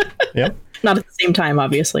 Yep. Not at the same time,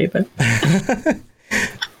 obviously, but.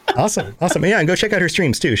 Awesome. Yeah, and go check out her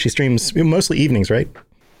streams too. She streams mostly evenings, right?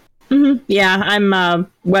 Mm-hmm. Yeah, I'm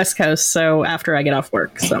West Coast, so after I get off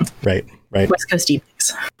work. So Right. West Coast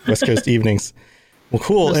evenings. West Coast evenings. Well,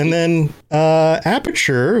 cool. And then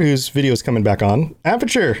Aperture, whose video is coming back on.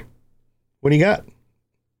 Aperture, what do you got?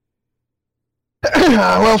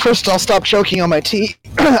 Well, first I'll stop choking on my tea.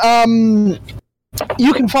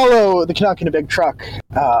 You can follow the Canuck in a Big Truck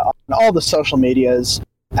on all the social medias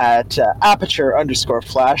at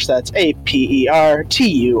aperture_flash. That's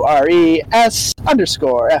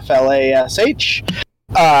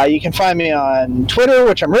APERTURES_FLASH. You can find me on Twitter,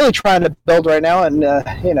 which I'm really trying to build right now, and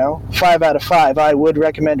 5 out of 5, I would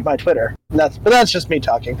recommend my Twitter. But that's just me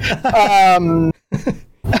talking.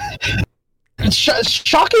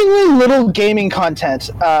 Shockingly little gaming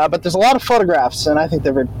content, but there's a lot of photographs, and I think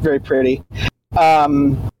they're very, very pretty.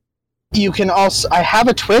 You can also, I have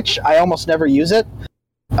a Twitch. I almost never use it,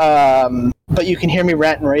 but you can hear me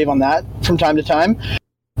rant and rave on that from time to time.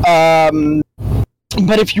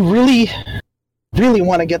 But if you really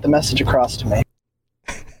want to get the message across to me,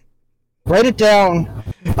 write it down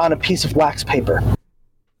on a piece of wax paper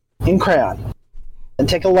in crayon, and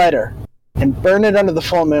take a lighter and burn it under the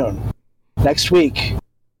full moon. Next week,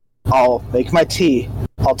 I'll make my tea.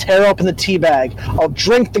 I'll tear open the tea bag. I'll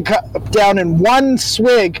drink the cup down in one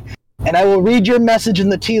swig, and I will read your message in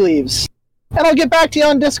the tea leaves. And I'll get back to you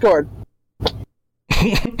on Discord.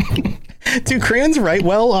 Do crayons write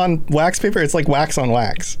well on wax paper? It's like wax on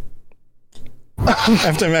wax. I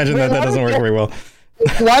have to imagine that doesn't work very well.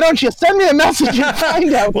 Why don't you send me a message and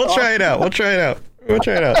find out? We'll try it out. I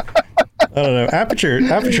don't know.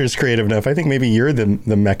 Aperture's creative enough. I think maybe you're the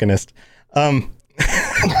mechanist.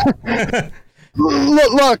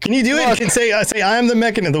 Look. Can you do it? You can say I am the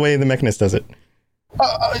Mechanist the way the Mechanist does it.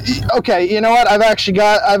 Okay, you know what? I've actually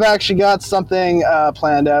got something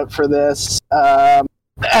planned out for this.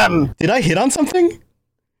 Did I hit on something?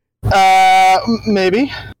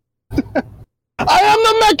 Maybe. I am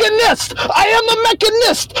the Mechanist! I am the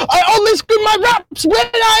Mechanist! I only screw my raps when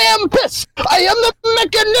I am pissed! I am the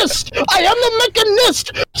Mechanist! I am the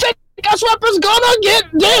Mechanist! Fake ass rappers gonna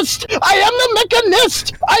get dissed! I am the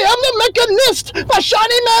Mechanist! I am the Mechanist! My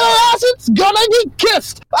shiny metal ass it's gonna get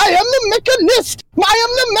kissed! I am the Mechanist! I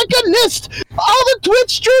am the Mechanist! All the Twitch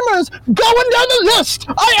streamers going down the list!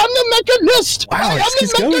 I am the Mechanist! Wow, I am the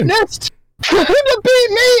going. Mechanist! Try to beat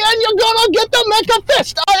me and you're gonna get the Mecha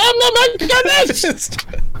Fist! I am the Mechanist!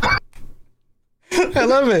 I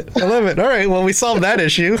love it. All right, well, we solved that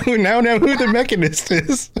issue. We now know who the Mechanist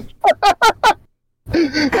is.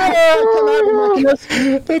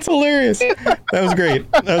 That's hilarious. That was great.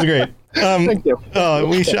 Thank you.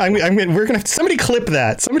 We're gonna have somebody clip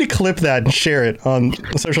that and share it on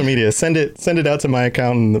social media. Send it out to my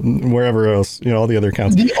account and wherever else, all the other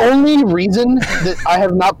accounts. The only reason that I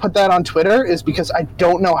have not put that on Twitter is because I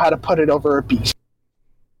don't know how to put it over a beat.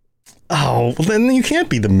 Oh, well, then you can't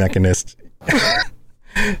be the Mechanist.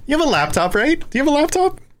 You have a laptop, right? Do you have a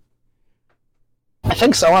laptop? I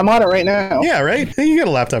think so. I'm on it right now. Yeah, right. You got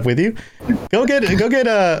a laptop with you. Go get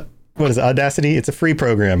what is it, Audacity? It's a free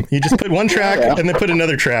program. You just put one track and then put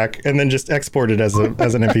another track and then just export it as an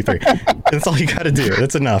MP3. That's all you got to do.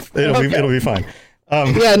 That's enough. It'll be fine.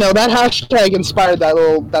 Yeah, no, that hashtag inspired that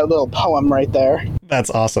little poem right there. That's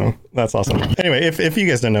awesome. Anyway, if you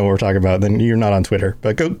guys don't know what we're talking about, then you're not on Twitter.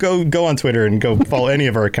 But go on Twitter and go follow any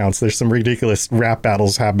of our accounts. There's some ridiculous rap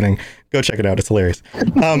battles happening. Go check it out. It's hilarious.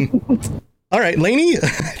 All right, Lainey, I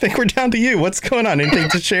think we're down to you. What's going on? Anything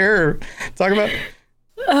to share or talk about?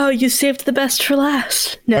 Oh, you saved the best for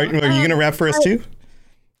last. No. Are you going to rap for us too?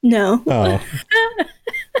 No. Oh.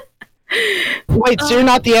 Wait, so you're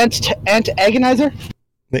not the ant-agonizer?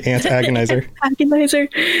 The ant-agonizer? Agonizer.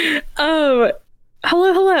 Oh,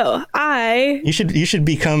 hello. You should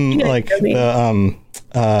become like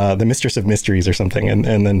the Mistress of Mysteries or something, and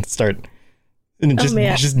then start and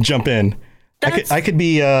just jump in. I could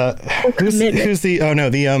be who's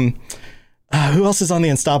the who else is on the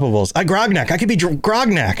Unstoppables? Grognak. I could be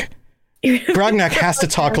Grognak. Grognak has to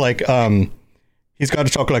talk like he's got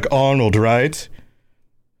to talk like Arnold, right?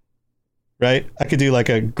 Right? I could do like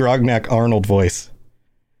a Grognak Arnold voice.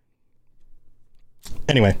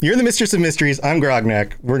 Anyway, you're the Mistress of Mysteries. I'm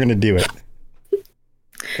Grognak. We're gonna do it.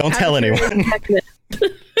 Don't tell anyone.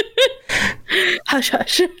 Hush.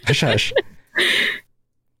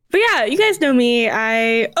 But yeah, you guys know me.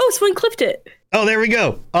 Someone clipped it. Oh, there we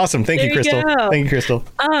go. Awesome. Thank you, Crystal. Thank you, Crystal.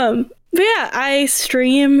 But yeah, I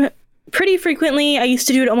stream pretty frequently. I used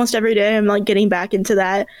to do it almost every day. I'm like getting back into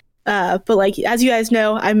that. But like, as you guys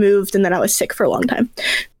know, I moved and then I was sick for a long time.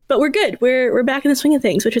 But we're good. We're back in the swing of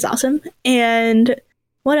things, which is awesome. And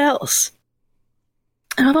what else?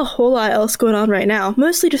 I don't have a whole lot else going on right now.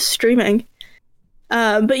 Mostly just streaming.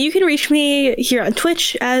 But you can reach me here on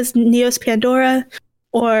Twitch as Neos Pandora,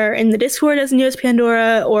 or in the Discord as Neos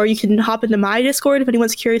Pandora, or you can hop into my Discord if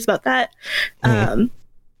anyone's curious about that.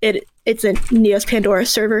 It's a Neos Pandora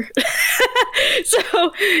server.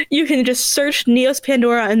 So you can just search Neos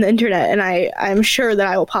Pandora on the internet, and I'm sure that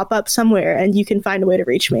I will pop up somewhere, and you can find a way to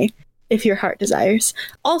reach me if your heart desires.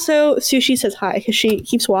 Also, Sushi says hi, because she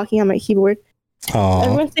keeps walking on my keyboard. Aww.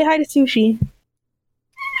 Everyone say hi to Sushi.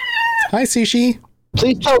 Hi, Sushi.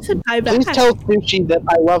 Please tell Sushi that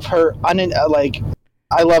I love her.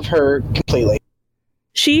 I love her completely.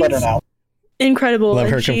 She's incredible. Love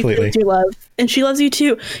her completely. She love, and she loves you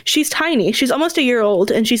too. She's tiny. She's almost a year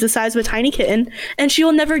old, and she's the size of a tiny kitten, and she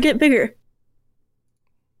will never get bigger.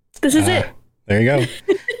 This is it. There you go.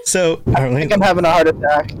 So I think I'm having a heart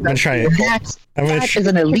attack. I'm gonna try it. That is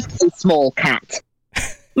an elitely small cat.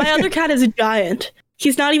 My other cat is a giant.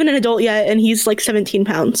 He's not even an adult yet, and he's like 17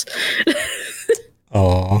 pounds.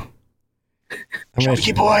 Oh,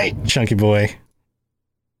 Chunky boy.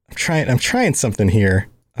 I'm trying something here.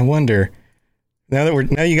 I wonder. Now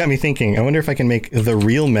you got me thinking. I wonder if I can make the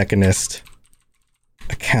real Mechanist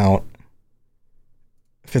account.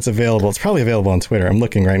 If it's available, it's probably available on Twitter. I'm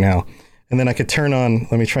looking right now, and then I could turn on.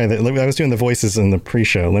 Let me try that. I was doing the voices in the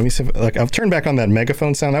pre-show. Let me see. I'll turn back on that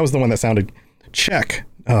megaphone sound. That was the one that sounded. Check.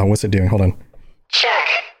 Oh, what's it doing? Hold on. Check.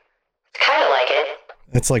 Kind of like it.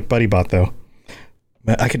 It's like BuddyBot though.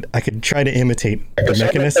 I could try to imitate the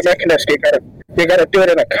Mechanist. The Mechanist, you gotta do it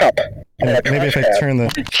in a cup. Maybe if I turn the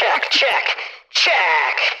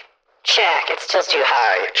Check. It's still too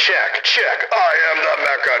high. Check. I am the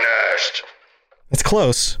Mechanist. It's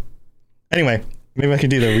close. Anyway, maybe I can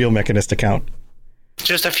do the Real Mechanist account.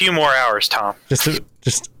 Just a few more hours, Tom. I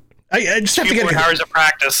just have to get more hours of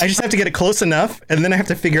practice. I just have to get it close enough, and then I have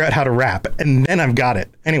to figure out how to rap, and then I've got it.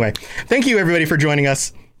 Anyway, thank you everybody for joining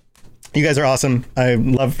us. You guys are awesome. I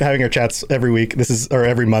love having our chats every week. Or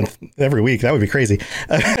every month, every week. That would be crazy.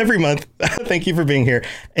 Every month. Thank you for being here.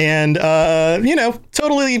 And,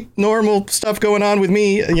 totally normal stuff going on with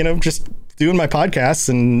me, just doing my podcasts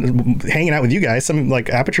and hanging out with you guys. Some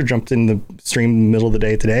Aperture jumped in the stream in the middle of the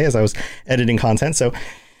day today as I was editing content. So,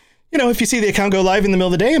 if you see the account go live in the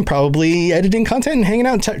middle of the day, I'm probably editing content and hanging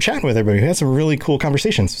out and chatting with everybody. We had some really cool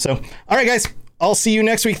conversations. So, all right, guys, I'll see you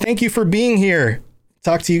next week. Thank you for being here.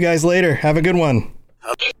 Talk to you guys later. Have a good one.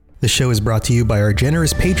 The show is brought to you by our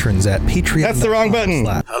generous patrons at Patreon. That's the wrong button.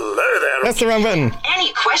 Hello there. That's the wrong button.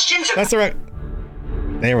 Any questions? That's the wrong.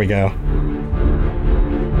 There we go.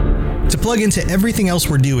 To plug into everything else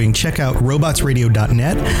we're doing, check out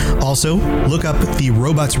robotsradio.net. Also, look up the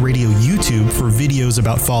Robots Radio YouTube for videos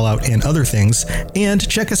about Fallout and other things. And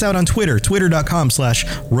check us out on Twitter,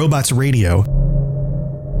 twitter.com/robotsradio.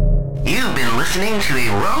 You've been listening to a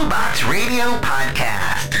Robots Radio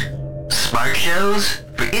podcast. Smart shows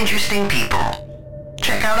for interesting people.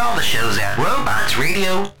 Check out all the shows at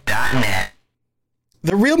robotsradio.net.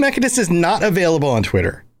 The Real Mechanist is not available on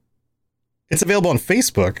Twitter. It's available on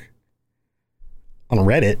Facebook. On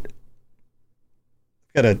Reddit.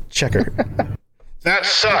 Got a checker. That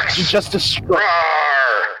sucks. Just a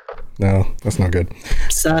No, that's not good.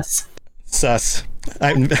 Sus.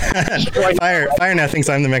 Fire now thinks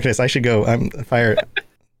I'm the Mechanist. I should go. I am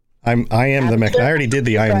the Mechanist. I already did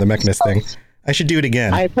the I am the Mechanist thing. I should do it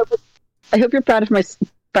again. I hope you're proud of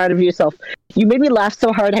yourself. You made me laugh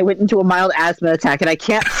so hard I went into a mild asthma attack and I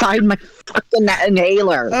can't find my fucking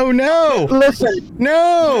inhaler. Oh no! Listen.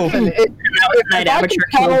 No! If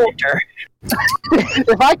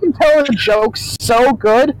I can tell a joke so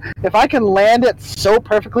good, if I can land it so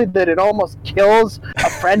perfectly that it almost kills a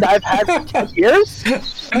friend I've had for 10 years.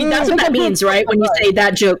 I mean, that's what that means, right? When you say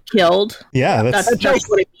that joke killed. Yeah, that's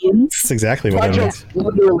what it means. That's exactly what it means.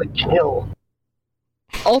 Literally kill.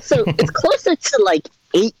 Also, it's closer to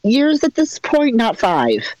 8 years at this point, not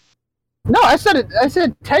 5. No, I said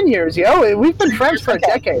 10 years, yo. We've been friends for a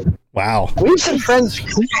decade. Wow. We've been friends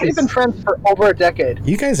for over a decade.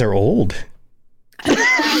 You guys are old.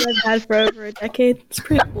 I've had for over a decade. It's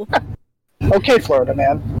pretty cool. Okay, Florida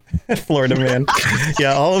man. Florida man.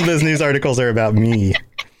 Yeah, all of those news articles are about me.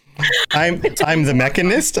 I'm the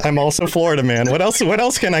Mechanist. I'm also Florida man. What else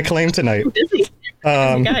can I claim tonight?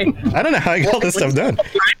 I don't know how I got all this stuff done.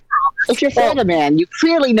 If you're Florida man, you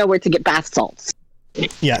clearly know where to get bath salts.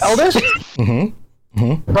 Yes. Elders?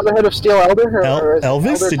 Brotherhood of Steel Elder? Or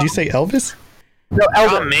Elvis? Elder Did you say Elvis? No,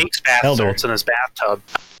 Elder. Tom makes bath salts in his bathtub.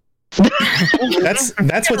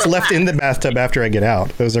 That's what's left in the bathtub after I get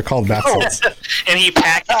out. Those are called bath salts. And he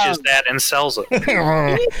packages that and sells it.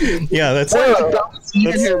 Yeah, that's. I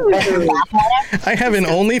have an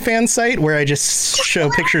OnlyFans site where I just show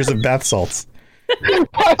pictures of bath salts.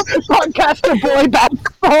 Podcaster boy bath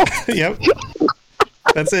salts. Yep.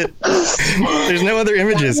 That's it. There's no other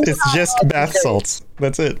images. It's just bath salts.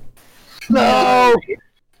 That's it. No.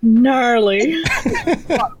 Gnarly.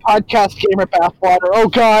 Podcast gamer bathwater. Oh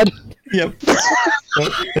God. Yep.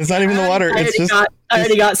 It's not even the water. I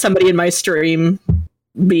already got somebody in my stream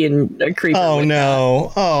being a creeper. Oh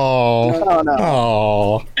no. Oh no.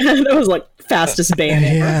 Oh. That was fastest ban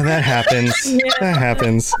ever. Yeah, that happens. That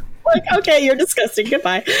happens. Okay, you're disgusting.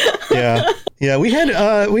 Goodbye. Yeah. We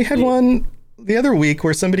had one the other week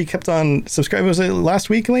where somebody kept on subscribing. Was it last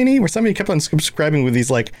week, Lainey? Where somebody kept on subscribing with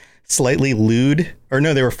these slightly lewd, or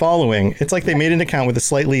no, they were following. It's like they made an account with a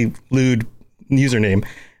slightly lewd username,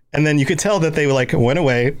 and then you could tell that they went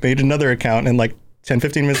away, made another account, and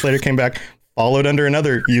 10-15 minutes later came back, followed under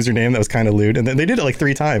another username that was kind of lewd, and then they did it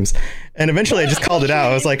 3 times, and eventually I just called it out.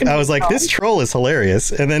 I was like, this troll is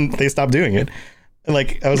hilarious, and then they stopped doing it. I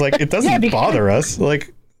was like, it doesn't bother us.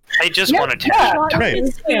 I just want to tell you. Right.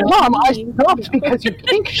 Mom, I stopped because you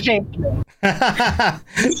pink shamed me.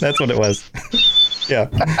 That's what it was. Yeah.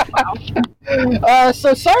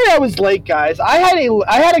 So sorry I was late, guys. I had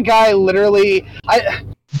a guy literally. I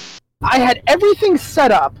had everything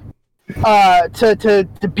set up to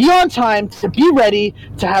be on time, to be ready,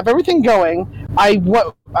 to have everything going. I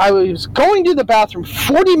was going to the bathroom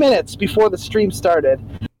 40 minutes before the stream started,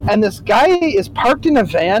 and this guy is parked in a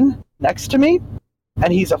van next to me,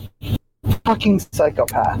 and he's a fucking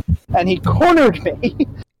psychopath. And he cornered me,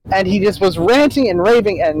 and he just was ranting and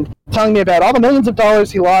raving and telling me about all the millions of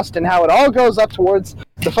dollars he lost and how it all goes up towards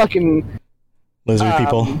the fucking lizard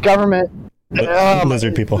people government.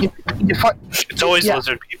 lizard people. It's always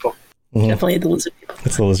lizard people. Definitely the lizard people.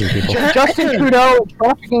 It's the lizard people. Justin Trudeau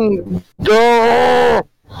trafficking.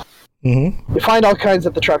 You find all kinds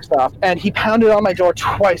at the truck stop, and he pounded on my door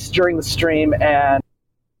twice during the stream, and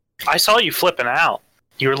I saw you flipping out.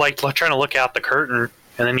 You were like trying to look out the curtain,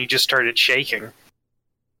 and then you just started shaking.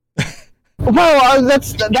 Well,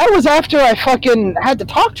 that was after I fucking had to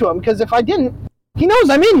talk to him, because if I didn't, he knows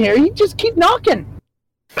I'm in here. He'd just keep knocking.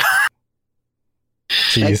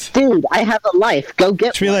 Jeez. Dude, I have a life. Go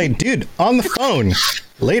get Should be like, dude, on the phone.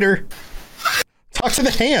 Later. Talk to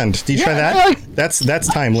the hand. Did you try that? That's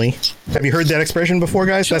timely. Have you heard that expression before,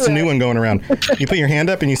 guys? That's a new one going around. You put your hand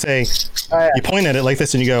up and you say, you point at it like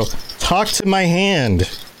this and you go, talk to my hand.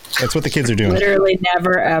 That's what the kids are doing. Literally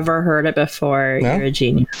never ever heard it before. No? You're a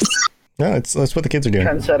genius. No, that's what the kids are doing.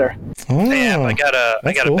 Trendsetter. Oh, damn, I got a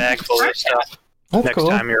bag full of stuff. That's next cool.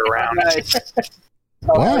 time you're around. Nice.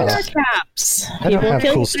 Wow. Caps. I don't have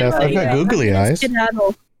cool stuff. I've got googly eyes.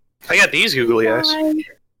 I got these googly eyes.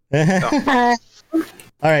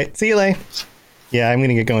 All right. See you later. Yeah, I'm going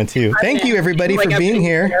to get going too. Thank you, everybody, for being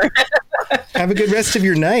here. Have a good rest of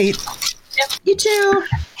your night. Yep, you too.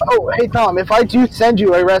 Oh, hey, Tom, if I do send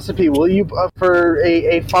you a recipe, will you, for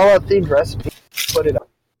a Fallout-themed recipe, put it up?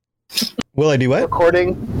 Will I do what?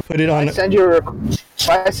 Recording. Put it on. If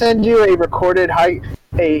I send you a recorded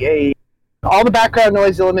all the background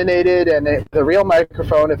noise eliminated and the real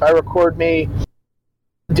microphone. If I record me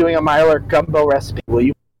doing a Myler gumbo recipe, will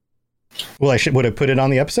you? Well, would I put it on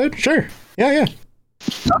the episode? Sure. Yeah.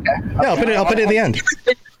 Okay. Yeah, I'll put it at the end.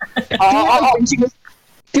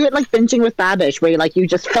 Do it like Binging with Babish, where you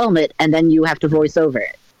just film it and then you have to voice over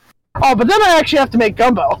it. Oh, but then I actually have to make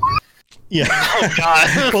gumbo. Yeah. Oh,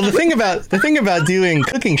 God. Well, the thing about doing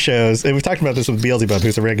cooking shows, and we've talked about this with Beelzebub,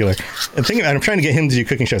 who's a regular. And I'm trying to get him to do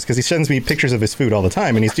cooking shows because he sends me pictures of his food all the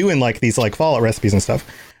time, and he's doing these Fallout recipes and stuff.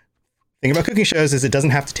 The thing about cooking shows is it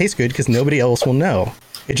doesn't have to taste good because nobody else will know.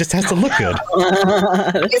 It just has to look good.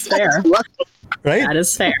 That's fair. Right? That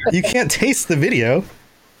is fair. You can't taste the video.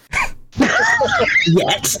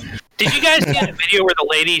 Yet. Did you guys see the video where the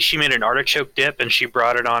lady, she made an artichoke dip and she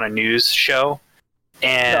brought it on a news show?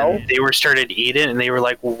 And they started to eat it, and they were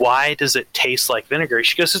like, why does it taste like vinegar?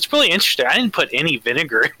 She goes, it's really interesting. I didn't put any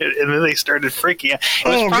vinegar in it. And then they started freaking out. It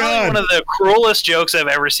was probably one of the cruelest jokes I've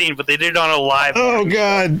ever seen, but they did it on a live. Oh,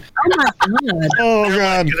 God. Oh,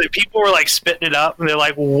 God. Like, people were, spitting it up, and they're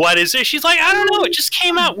like, what is it? She's like, I don't know. It just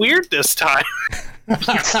came out weird this time.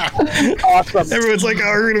 Awesome. Everyone's like, oh,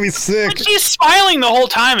 we're going to be sick. But she's smiling the whole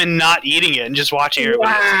time and not eating it and just watching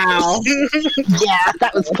everybody. Wow. Yeah,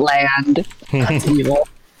 that was planned. That's evil.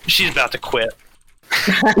 She's about to quit.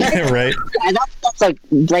 Right. Yeah, that's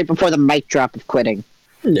right before the mic drop of quitting.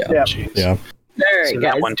 Yeah. All right,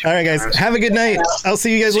 guys. All right, guys. Have a good night. I'll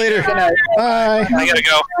see you guys later. Good night. Bye. I gotta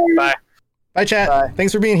go. Bye. Bye, chat. Bye.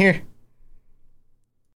 Thanks for being here.